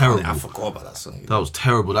was terrible. I forgot about that song. That was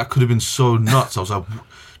terrible. That could have been so nuts. I was like,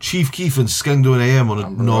 Chief Keef and Skengdo and AM on a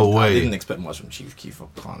no I way. didn't expect much from Chief Keef. I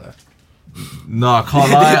can't lie. No, I can't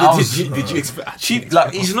lie. I was, did you expect? Chief,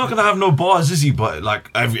 like he's not gonna have no bars, is he? But like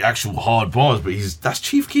every actual hard bars, but that's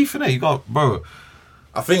Chief Keef in it. You got bro.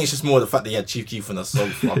 I think it's just more the fact that he had Chief Keef on the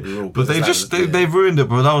song. I'll be real. But they It's just they ruined it,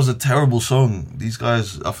 bro. That was a terrible song. These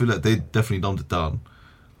guys, I feel like they definitely dumbed it down.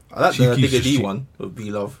 I like Chief the Keef's Digga D just- one with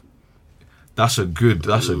B Love. That's a good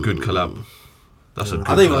collab. That's a good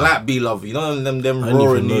I don't even collab. like B Love. You know them I didn't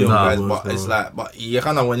roaring even New know York that guys, was, but no. it's like, but you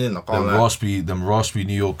kind of went in. I can't lie. Them raspy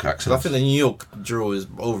New York 'Cause I accents. think the New York drill is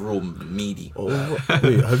overall meaty. Oh,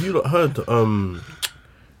 wait, have you not heard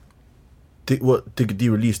what Digga D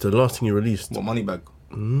released? The last thing he released? What Moneybag?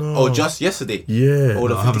 No. Oh, just yesterday. yeah. Oh,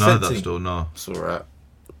 the No, I haven't 50 heard Cent that thing. still. No. It's alright.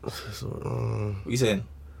 So, What you saying?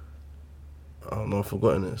 I don't know. I've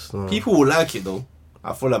forgotten it. So. People will like it though.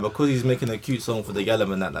 I feel like because he's making a cute song for the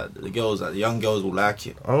Yellum and that, like the girls, like the young girls will like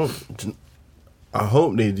it. I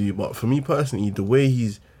hope they do, but for me personally, the way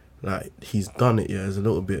he's done it, yeah, is a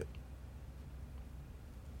little bit.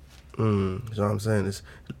 You know what I'm saying? It's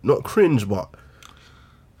not cringe, but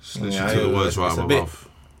Just literally Yeah, took the yeah, words right it's out a of my bit- mouth.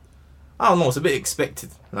 I don't know. It's a bit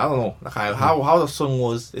expected. I don't know. Like how the song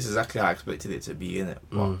was. This is exactly how I expected it to be in it.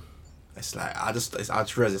 But it's like I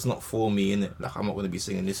just realize it's not for me, innit? Like I'm not gonna be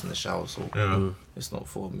singing this in the shower, so it's not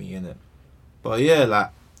for me, innit? But yeah, like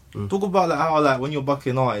talk about like how like when you're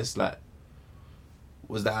bucking artists, like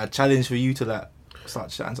was that a challenge for you to like start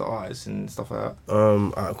chatting to artists and stuff like that?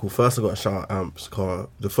 Alright, cool. First I got to shout out Amps, cause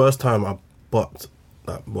the first time I bucked,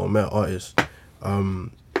 like, well, met an artist,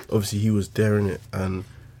 obviously he was there in it, and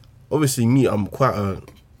obviously me, I'm quite a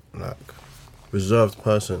like reserved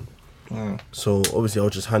person. So obviously I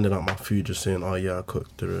was just handing out my food, just saying, oh yeah, I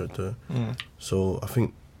cooked. So I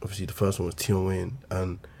think obviously the first one was Tion Wayne,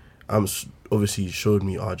 and Amps obviously showed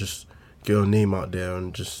me, just get your name out there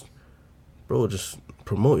and just, bro, just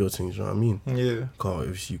promote your things, you know what I mean? Yeah. Cause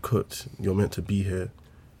if you cooked, you're meant to be here.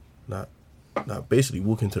 Like basically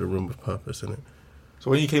walk into the room with purpose, innit?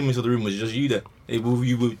 So when you came into the room, was it just you there? Were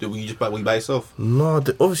you just by yourself? No,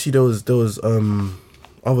 obviously there was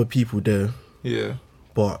other people there, Yeah.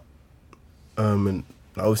 but and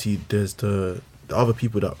obviously there's the other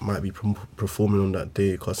people that might be performing on that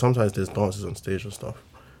day, because sometimes there's dancers on stage and stuff.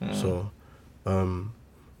 So and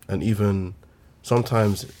even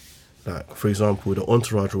sometimes, like for example, the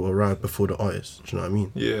entourage will arrive before the artist. Do you know what I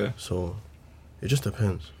mean? Yeah. So it just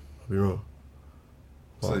depends. I'll be wrong.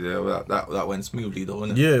 So yeah, that went smoothly though,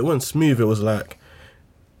 innit? Yeah, it went smooth. It was like,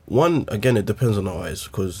 again, it depends on the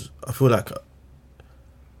artist, because I feel like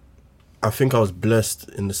I think I was blessed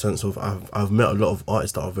in the sense of I've met a lot of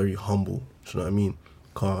artists that are very humble. Do you know what I mean?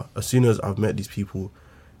 Cause as soon as I've met these people,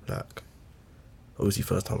 like obviously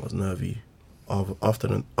first time I was nervy. After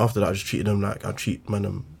that I just treated them like I treat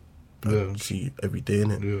man see every day,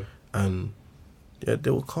 innit? Yeah. And yeah,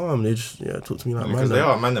 they were calm. They just talk to me like Because man. they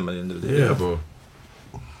are man them at the end of the day. Yeah, bro.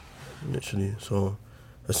 Literally. So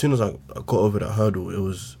as soon as I got over that hurdle, it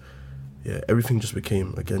was everything just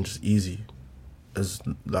became again just easy. As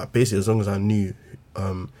like basically as long as I knew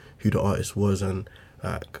who the artist was, and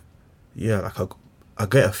like I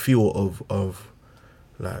get a feel of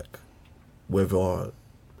like whether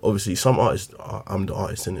obviously some artists I'm the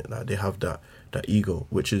artist in it, like they have that ego,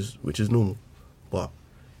 which is normal, but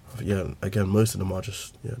yeah, again most of them are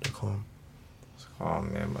just they're calm. Oh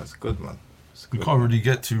man, that's good, man. You can't really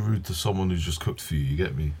get too rude to someone who's just cooked for you. You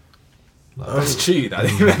get me? Like, That's true. I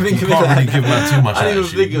didn't even think you of it can't like really give man too much. I didn't even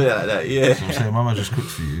attitude. think of it like that. Yeah. That's what I'm saying. My man just cooked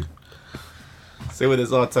for you. Say when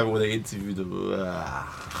there's our time when they interview them,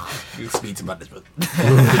 you speak to management.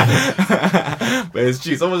 But it's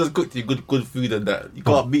true. Someone just cooked you good food and that you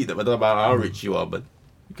can't beat them. I don't know how rich you are, but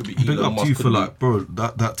you could be Big Elon up to Musk, you for couldn't like, bro.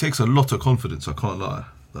 That takes a lot of confidence. I can't lie.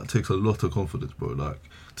 That takes a lot of confidence, bro. Like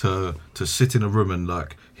to sit in a room and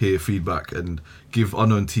like hear feedback and give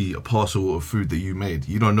Unknown T a parcel of food that you made.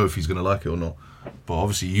 You don't know if he's gonna like it or not, but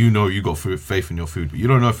obviously you know you got faith in your food, but you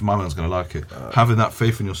don't know if my man's gonna like it. Having that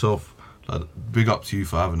faith in yourself, like, big up to you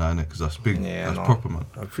for having that in it, because that's big. Yeah, that's no. proper, man.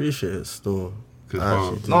 I appreciate it still. 'Cause, I bro,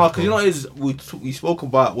 actually do. No, because you know what it is, we spoke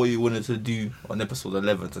about what you wanted to do on episode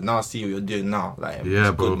 11, and now I see what you're doing now. Like, yeah,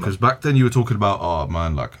 it's bro. good, man. Because back then you were talking about, oh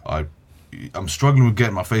man, like I'm struggling with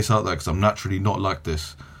getting my face out there because I'm naturally not like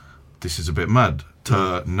this. This is a bit mad.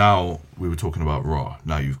 To now we were talking about raw.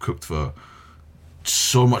 Now you've cooked for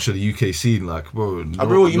so much of the UK scene, like bro.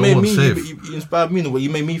 Bro, you made one's me. safe. You inspired me in a way. You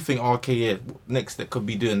made me think, oh, okay, yeah, next step could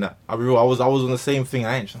be doing that. I was on the same thing.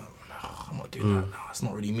 I'm not doing that. No, it's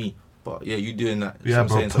not really me. But yeah, you doing that. Yeah, I'm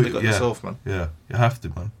bro. saying, so pick up yourself, man. Yeah, you have to,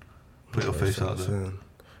 man. Put your face That's what out I'm there. saying.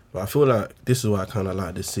 But I feel like this is why I kind of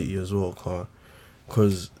like this city as well,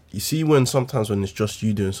 because you see sometimes when it's just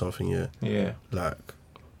you doing something, Yeah. like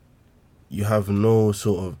you have nowhere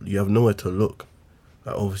to look.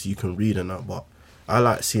 Like obviously you can read and that, but I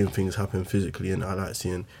like seeing things happen physically, and I like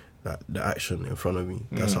seeing like the action in front of me.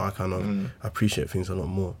 That's how I kind of appreciate things a lot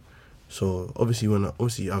more. So obviously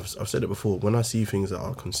I've said it before, when I see things that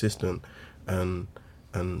are consistent and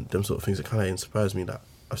them sort of things, it kind of inspires me. That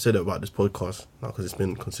I've said it about this podcast now because it's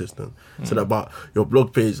been consistent. Said it about your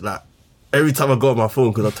blog page, like every time I go on my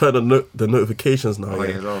phone, because I turn the notifications now. Oh,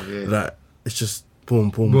 yeah, yeah. like it's just boom,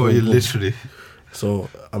 boom, Bro, boom, you boom. literally. So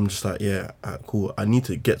I'm just like, yeah, cool. I need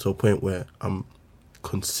to get to a point where I'm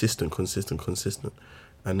consistent.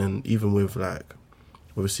 And then even with like,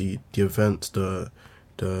 obviously the events, the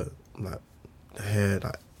like the hair,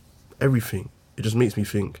 like everything, it just makes me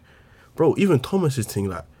think, bro, even Thomas's thing,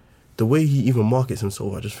 like the way he even markets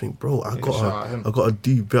himself, I just think, bro, I shout out him. gotta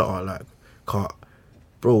do better. Like,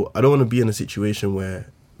 bro, I don't want to be in a situation where,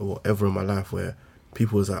 or ever in my life, where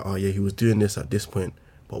people was like, oh yeah, he was doing this at this point,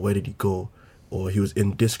 but where did he go? Or he was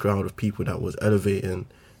in this crowd of people that was elevating,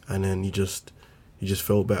 and then he just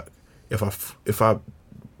fell back. If I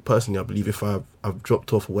personally, I believe if I've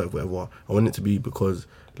dropped off or whatever, I want it to be because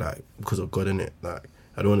of God, innit? Like,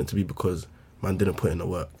 I don't want it to be because man didn't put in the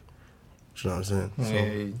work. Do you know what I'm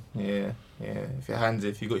saying? So, Yeah.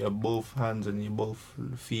 If you got your both hands and your both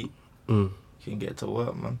feet, mm, you can get to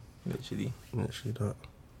work, man. Literally. literally that.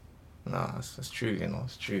 Nah, that's true, you know,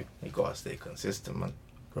 it's true. You gotta stay consistent, man.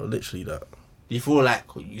 Bro, literally that. Do you feel like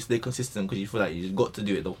you stay consistent because you feel like you just got to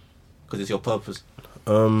do it though? Because it's your purpose?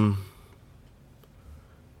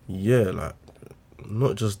 Yeah, like,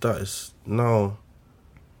 not just that, it's now,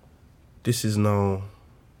 this is now,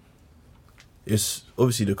 it's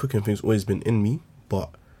obviously the cooking thing's always been in me, but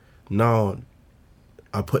now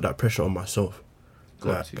I put that pressure on myself. Got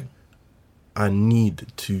Like, to. I need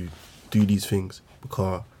to do these things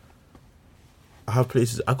because I have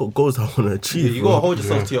places, I got goals I want to achieve. Yeah, you bro. gotta hold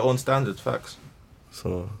yourself Yeah. to your own standards, facts.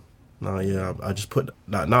 So now, yeah, I just put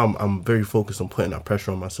that. Now I'm very focused on putting that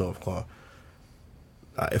pressure on myself. Cause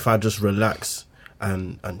if I just relax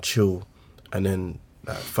and chill, and then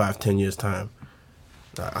like 5-10 years time,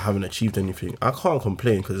 like, I haven't achieved anything, I can't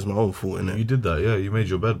complain because it's my own fault, innit? You did that, yeah. You made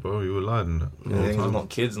your bed, bro. You were lying. Yeah, things are not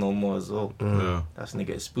kids no more as well. Yeah. That's when it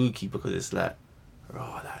gets spooky because it's like,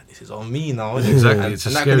 oh, like, this is on me now. Innit? Exactly, And, it's a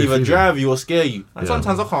and that scary can either feeling. drive you or scare you. And Yeah.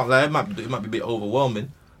 sometimes I can't lie. It might be a bit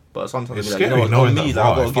overwhelming, but sometimes It's I'll be like, scary you know, knowing it's on me. that, Like, I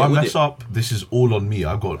wow, gotta if get I with mess it. up, this is all on me.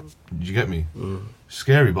 You get me?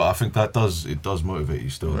 Scary, but I think that does motivate you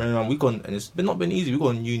still. And we gone, and it's not been easy. We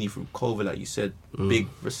got in uni through COVID, like you said, big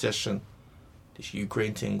recession, this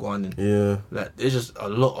Ukraine thing going on. Yeah, Like, there's just a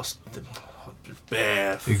lot of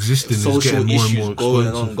bare Existing is social getting more and issues more going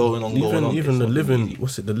expensive. on. even It's the not living, easy.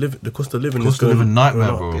 what's it? The cost of living Cost is of going living nightmare,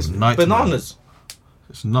 going up. bro. It's Nightmare. bananas.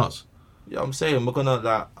 It's nuts. Yeah, I'm saying we're gonna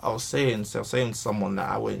like. I was saying to someone that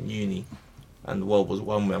I went uni, and the world was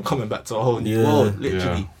one way. I'm coming back to a whole new Yeah. world.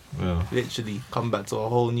 Literally, Yeah. literally come back to a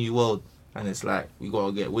whole new world, and it's like we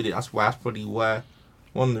gotta get with it. That's probably why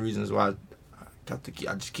one of the reasons why I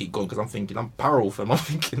just keep going because I'm thinking I'm parallel fam. I'm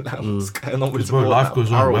thinking like what's going on with Because the bro, world, life like,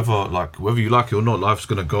 goes on. parallel. Whether you like it or not, life's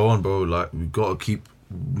gonna go on, bro. Like we gotta keep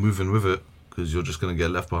moving with it because you're just gonna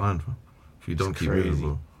get left behind, bro. If you don't keep moving, Crazy.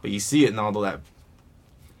 bro. But you see it now though, like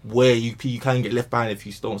where you can get left behind if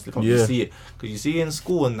you don't slip up. Yeah. You see it because you see it in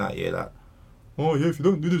school and that. Yeah, like. Oh yeah, if you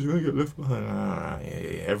don't do this, you're gonna get left behind.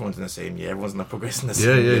 Yeah. Everyone's in the same. Yeah, everyone's gonna progress in the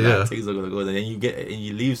same. Yeah. Like, things are gonna go. And then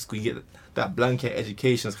you leave school, you get that blanket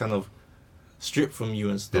education is kind of stripped from you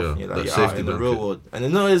and stuff. Yeah, and you're like, that you're out safety in the blanket. real world. And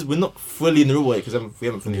then we're not fully in the real world because we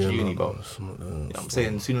haven't finished Yeah, uni. no, But it's not, I'm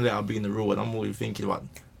saying sooner or later I'll be in the real world. I'm always thinking about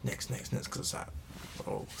next because it's like,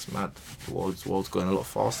 oh, it's mad. The world's going a lot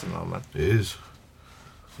faster now, man. It is.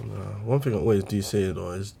 One thing I always do say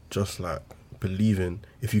though is just like believing.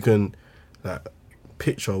 If you can, like,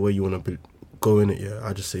 picture where you want to go in it, yeah,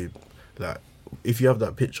 I just say, like, if you have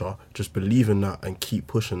that picture, just believe in that and keep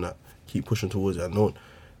pushing towards it. And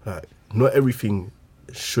not everything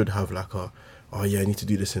should have like oh yeah, I need to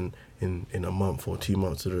do this in a month or 2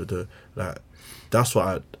 months. Like, that's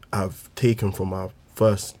what I've taken from my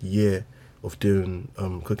first year of doing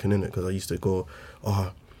cooking in it, because I used to go,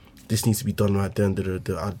 oh, this needs to be done right then.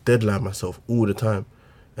 I deadline myself all the time,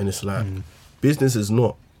 and it's like business is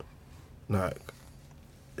not like,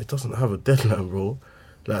 it doesn't have a deadline, bro.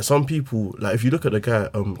 Like, some people, like, if you look at the guy,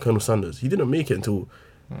 Colonel Sanders, he didn't make it until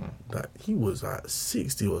like he was like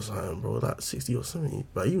 60 or something, bro. Like 60 or 70,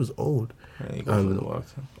 but he was old. Yeah, you go for the work.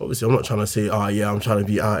 Obviously, I'm not trying to say, oh yeah, I'm trying to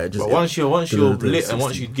be out. Just But once you're lit and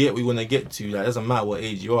once 60. you get what you want to get to, like, it doesn't matter what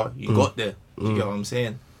age you are, you got there. You get what I'm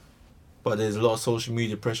saying? But there's a lot of social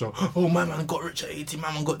media pressure. Oh, my man got rich at 80.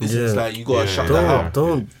 My man got this. Yeah. It's like you gotta shut Yeah. that out.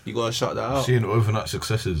 Don't. You gotta shut that out. Seeing overnight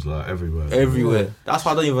successes like everywhere. Everywhere. Yeah. That's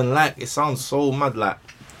why I don't even like. It sounds so mad. Like,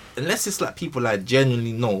 unless it's like people I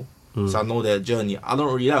genuinely know, so I know their journey. I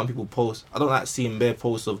don't really like when people post. I don't like seeing bare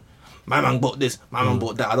posts of my man bought this, my man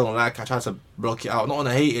bought that. I don't like. I try to block it out. Not on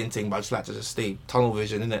a hating thing, but I just like to just stay tunnel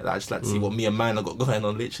vision in it. Like, I just like to see what me and mine have got going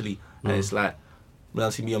on, literally. And it's like, when I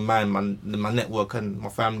see me and mine, my network and my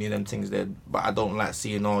family and them things there, but I don't like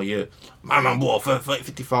seeing, oh yeah, my man bought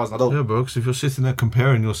 50,000. I don't. Yeah, bro. Because if you're sitting there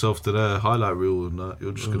comparing yourself to their highlight reel and that,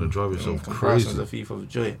 you're just gonna drive yourself Comparison's crazy. a thief of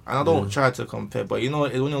joy, and I don't try to compare. But you know,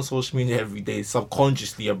 when you're on social media every day,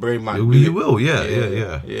 subconsciously your brain might. do You it. will, yeah.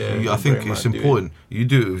 Yeah, I your think brain it's might do it. important. You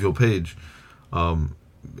do it with your page. I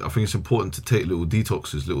think it's important to take little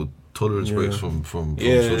detoxes, little tolerance breaks from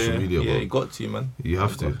social media, Yeah, bro. you got to, man. You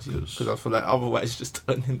have to, because I feel like otherwise it's just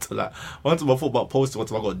turned into like. One time I thought about posting. One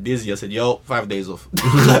time I got dizzy. I said, "Yo, 5 days off."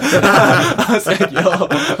 I said, "Yo,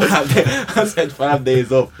 5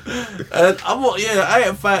 days off." And I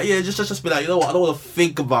ain't five. Yeah, just be like, you know what? I don't want to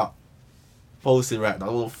think about posting right now. I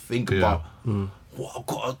don't want to think about what I've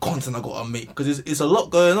got content I got to make, because it's a lot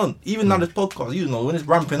going on. Even now this podcast, you know, when it's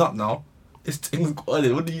ramping up now. this thing's got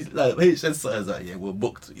it. What do you like? H said something like, yeah, we're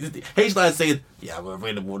booked. H started saying, yeah, we're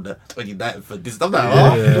available on the 29th for this. I'm like,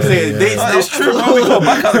 oh, you're saying dates. No, it's true, man. We got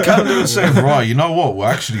back at the calendar and saying, right, you know what? We're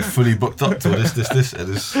actually fully booked up to this, and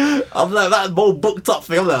this. I'm like, that whole booked up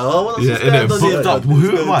thing. I'm like, oh, what else Yeah, is going innit, on booked here? up.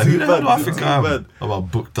 Who am I? Who the hell do I Too think I am? bad. I'm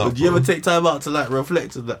about booked up. But do you bro. ever take time out to like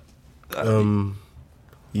reflect on that?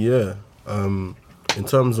 Yeah. In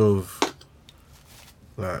terms of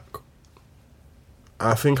like,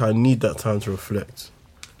 I think I need that time to reflect.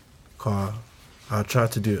 Cause I try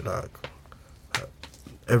to do it like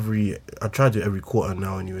I try to do it every quarter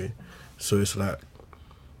now anyway. So it's like,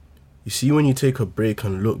 you see, when you take a break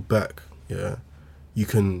and look back, yeah, you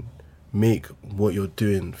can make what you're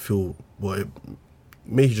doing feel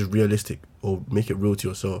make it just realistic or make it real to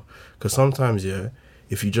yourself. Because sometimes, yeah,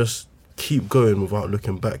 if you just keep going without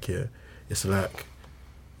looking back, yeah, it's like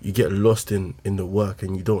you get lost in the work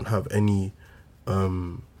and you don't have any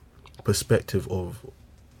perspective of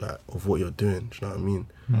what you're doing. Do you know what I mean?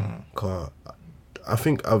 Cause I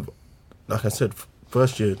think like I said,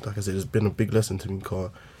 first year, like I said, it's been a big lesson to me. Cause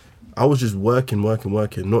I was just working, not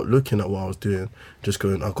looking at what I was doing, just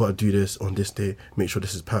going, I've got to do this on this day, make sure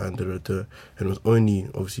this is patterned, And it was only,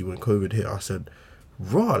 obviously, when COVID hit, I said,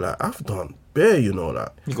 raw, like, I've done bare, you know,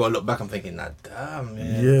 like. You gotta look back and thinking, that damn,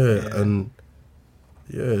 man. Yeah, and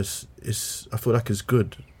yeah, it's I feel like it's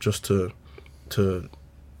good just to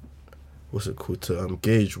what's it called, to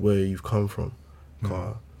gauge where you've come from.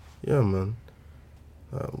 Yeah, man.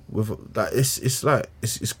 With that, it's like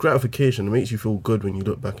it's gratification. It makes you feel good when you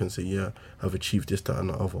look back and say, yeah, I've achieved this, that, and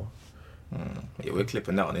the other. Yeah, we're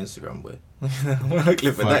clipping that on Instagram, boy. We're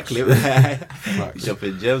clipping that clip. You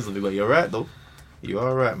jumping gems on me, but you're right though. You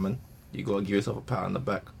are right, man. You gotta give yourself a pat on the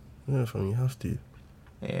back. Yeah, fam, you have to.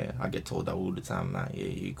 Yeah, I get told that all the time, man. Yeah,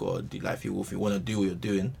 you gotta do, like, if you want to do what you're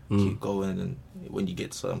doing, keep going, and when you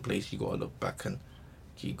get to a certain place, you gotta look back and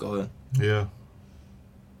keep going. Yeah.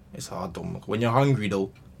 It's hard though. When you're hungry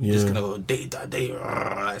though, you're just gonna go day by day.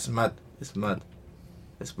 It's mad.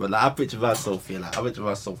 Like, I picture myself here. Like,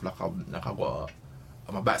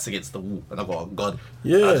 my back's against the wall and I got a gun.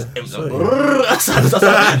 Yeah. That's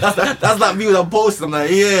like me when I'm posting. I'm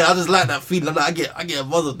like, yeah, I just like that feeling. I'm like, I get a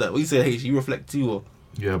buzz of that. What you say, H? You reflect too, or?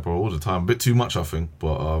 Yeah, bro, all the time. A bit too much, I think.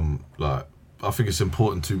 But like, I think it's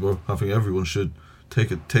important too, bro. I think everyone should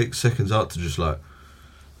take seconds out to just like,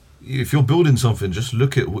 if you're building something, just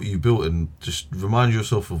look at what you built and just remind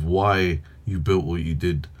yourself of why you built what you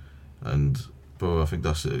did. And bro, I think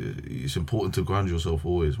it's important to ground yourself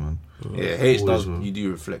always, man. Yeah, H does. You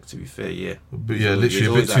do reflect, to be fair, yeah. But yeah, literally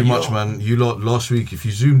a bit too much, man. You lot last week, if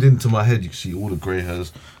you zoomed into my head, you could see all the grey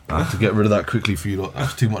hairs. I have to get rid of that quickly for you lot.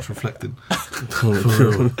 That's too much reflecting. For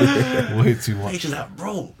real. Way too much. H is like,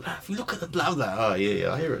 bro, if you look at the black, I'm like, oh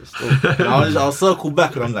yeah, I hear it still. I'll circle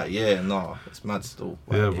back and I'm like, yeah, no, it's mad still.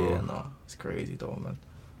 But yeah, bro. Yeah, no, it's crazy though, man.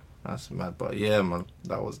 That's mad. But yeah, man,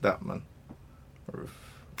 that was that, man.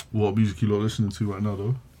 What music you lot listening to right now,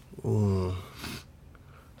 though?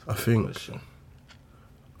 I think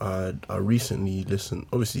I recently listened.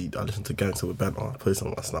 Obviously, I listened to Gangster with Banter. I posted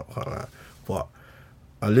on my Snap, kind of like, but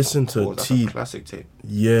I listened to T. Classic tape.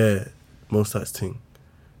 Yeah, most of that thing.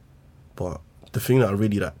 But the thing that I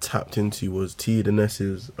really like tapped into was T. The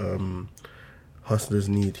Ness's "Hustlers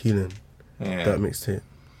Need Healing." Yeah. That mixtape.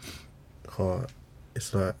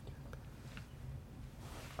 It's like,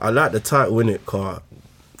 I like the title in it, cause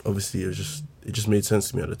obviously it just made sense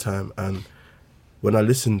to me at the time. And when I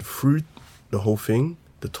listened through the whole thing,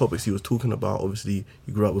 the topics he was talking about, obviously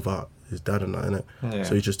he grew up without his dad and that, innit? Yeah.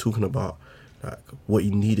 So he's just talking about like what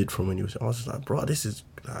he needed from when he was. I was just like, bro, this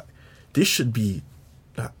should be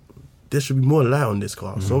there should be more light on this,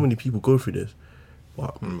 car. So many people go through this.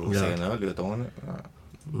 But we were saying earlier, don't it?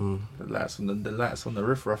 The lights on the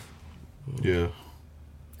riffraff. Yeah.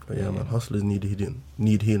 But yeah, man, hustlers need healing.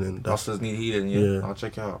 Hustlers need healing, yeah. I'll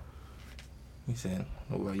check it out. He's saying,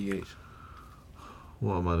 what about you, H?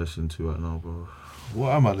 What am I listening to right now, bro?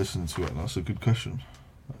 What am I listening to right now? That's a good question.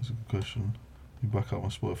 You back out my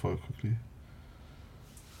Spotify quickly.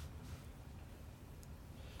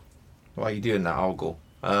 Why are you doing that? I'll go.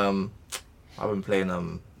 I've been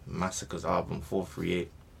playing Massacre's album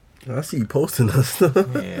 438. I see you posting that stuff.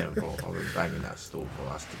 Yeah, bro, I've been banging that still,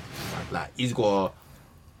 bro. Like, he's got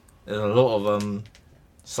there's a lot of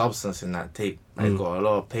substance in that tape. Like, he's got a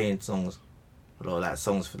lot of pain songs, a lot of like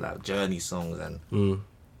songs for like journey songs, and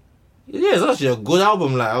yeah, it's actually a good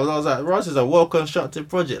album. Like, I was like, Ross is a well constructed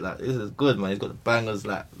project. Like, this is good, man. He's got the bangers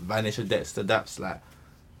like Vanish of Dexter Daps. Like,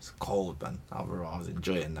 it's cold, man. I was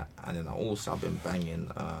enjoying that, and then I've been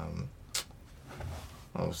banging.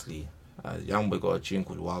 Obviously, Youngboy got a tune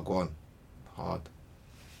called Wagwan.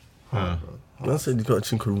 Hard, bro. I said you got a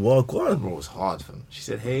chink and walk on. Bro, it was hard, fam. She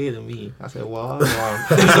said, hey to me. I said, what? It's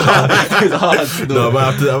hard to do. No, I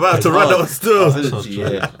might have to run that one still.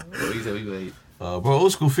 Yeah. What you said, we Bro,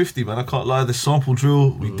 old school 50, man. I can't lie. The sample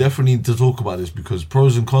drill, we definitely need to talk about this because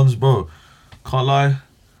pros and cons, bro. Can't lie.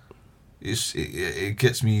 It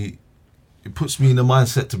gets me. It puts me in the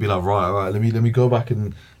mindset to be like, right. Let me go back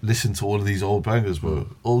and listen to all of these old bangers, bro.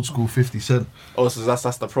 Old school 50 Cent. Oh, so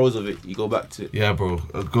that's the pros of it. You go back to it. Yeah, bro.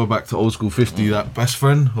 I'd go back to old school 50. That best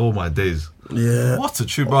friend. Oh my days. Yeah. What a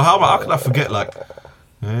trip, bro. How could I forget like,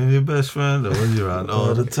 your best friend when you're around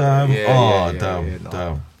all the time?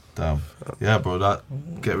 Damn. Yeah, bro. That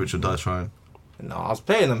Get Rich or Die Trying. No, I was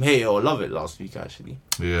playing them Hate It or Love It last week actually.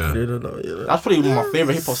 Yeah. That's probably one of my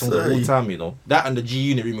favourite hip hop songs of all time, you know. That and the G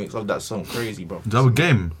Unit remix of that song, crazy, bro. Is that with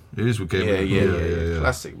Game? It is with Game. Yeah.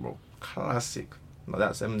 Classic, bro. Classic. No,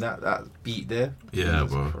 that beat there. Yeah,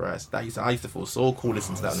 Jesus bro. Christ. I used to feel so cool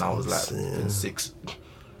listening to that, and I was like in 6.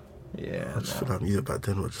 Yeah. I just feel like music back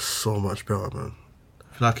then was just so much better, man.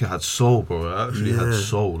 I feel like it had soul, bro. It actually had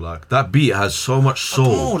soul. Like that beat has so much soul.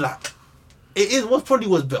 Oh, like it is what probably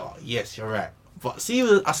was better. Yes, you're right. But see,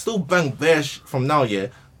 I still bang Bears from now, yeah,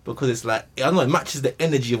 because it's like I don't know, it matches the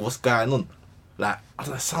energy of what's going on. Like I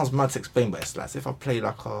don't know, it sounds mad to explain, but it's like if I play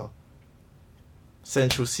like a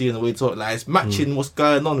Central C and the way it's all, like it's matching what's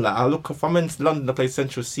going on. Like if I'm in London, I play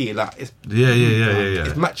Central C, like it's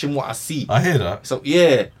it's matching what I see. I hear that. So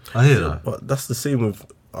yeah, I hear that. But that's the same with.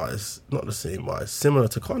 It's not the same, but it's similar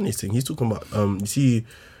to Kanye's thing. He's talking about you see,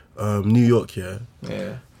 New York. Yeah.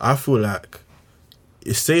 I feel like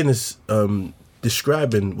it's saying this,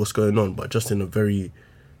 describing what's going on, but just in a very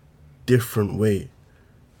different way.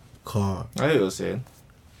 I hear what you're saying.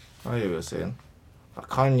 Like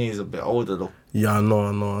Kanye's a bit older though. Yeah, I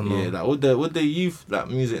know. Yeah, like with the youth like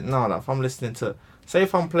music now, like if I'm listening to, say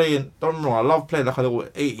if I'm playing, don't remember, I love playing like a little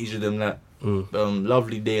 80s rhythm, like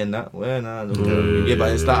Lovely Day and that. But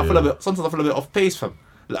it's like sometimes I feel a bit off pace, fam.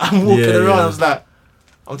 Like, I'm walking around, I was like,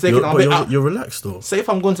 I'm taking. You're relaxed though. Say if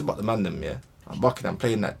I'm going to Buck the Mandem, yeah, I'm bucking, I'm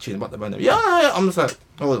playing that tune, Buck the Mandem. Yeah, I'm just like,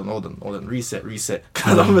 hold on, reset,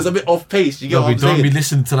 because I'm just a bit off pace. You get what I'm saying? Don't be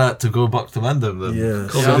listening to that to go Buck the Mandem then. Yeah,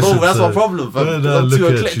 I know, that's my problem, fam. I'm too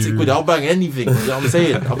eclectic with it. I'll bang anything. You know what I'm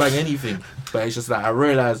saying? I'll bang anything. But it's just like I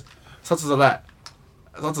realise sometimes I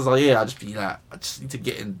just be like, I just need to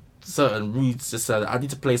get in certain moods. Just I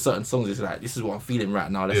need to play certain songs. It's like this is what I'm feeling right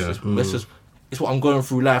now. Let's just it's what I'm going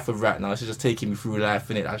through life with right now. It's just taking me through life,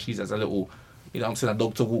 innit? Actually, as a little, you know what I'm saying, a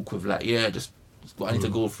dog to walk with. Like, yeah, just what I need to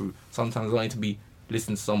go through. Sometimes I don't need to be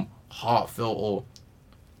listening to some heartfelt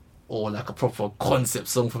or like a proper concept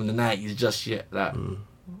song from the 90s just yet. Like,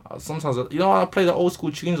 sometimes, you know, I play the old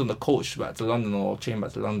school tunes on the coach back to London or train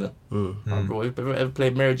back to London. Like, bro, have you ever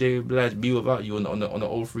played Mary J. Blige Be Without You on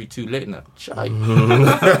the 032 late night? Chai. You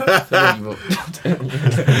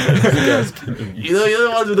know the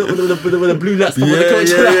ones with the blue lights on the coach.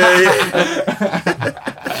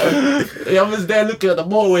 Yeah, I'm just there looking at the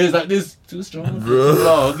motorways like this. Too strong, too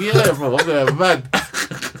long. Yeah, bro, I'm going mad.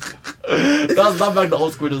 That's not back the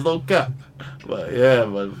old school, there's no cap. But yeah,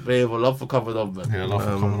 man, babe, love for coming on, man. Yeah, love for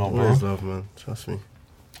coming on, bro. Always love, man. Trust me.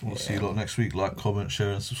 We'll see you lot next week. Like, comment,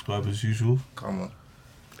 share, and subscribe as usual. Come on.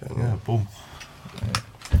 Yeah, boom.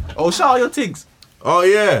 Oh, shout out your things. Oh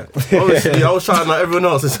yeah, obviously I was shouting at everyone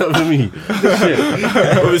else except for me.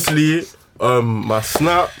 Obviously, my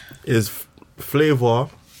snap is Flavor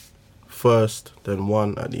first, then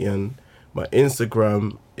 1 at the end. My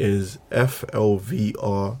Instagram is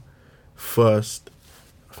FLVR first.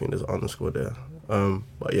 I think there's an underscore there.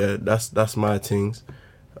 But yeah, that's my things.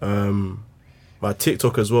 My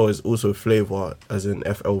TikTok as well is also Flavor, as in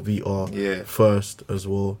FLVR first as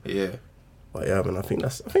well. Yeah. But yeah, man, I think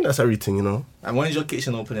that's everything, you know. And when is your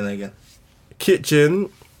kitchen opening again? Kitchen,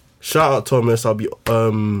 shout out Thomas. I'll be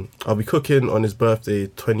cooking on his birthday,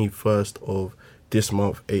 21st of this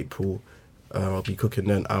month, April. I'll be cooking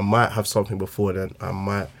then. I might have something before then. I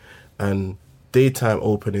might. And daytime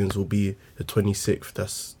openings will be the 26th.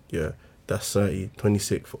 That's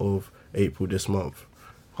 26th of April this month.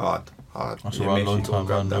 Hard. That's a right long time,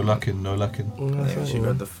 man. No lacking. Yeah, we should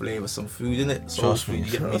grab the flavour, some food in it. Trust me.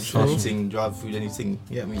 You get me? Anything, drive food, anything.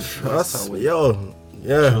 You get me? Trust me.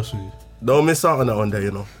 Don't miss out on that one day,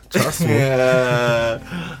 you know. Trust me.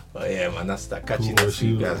 Yeah. But yeah, man, that's that. Catch you next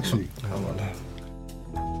week, guys. Next week. Come on.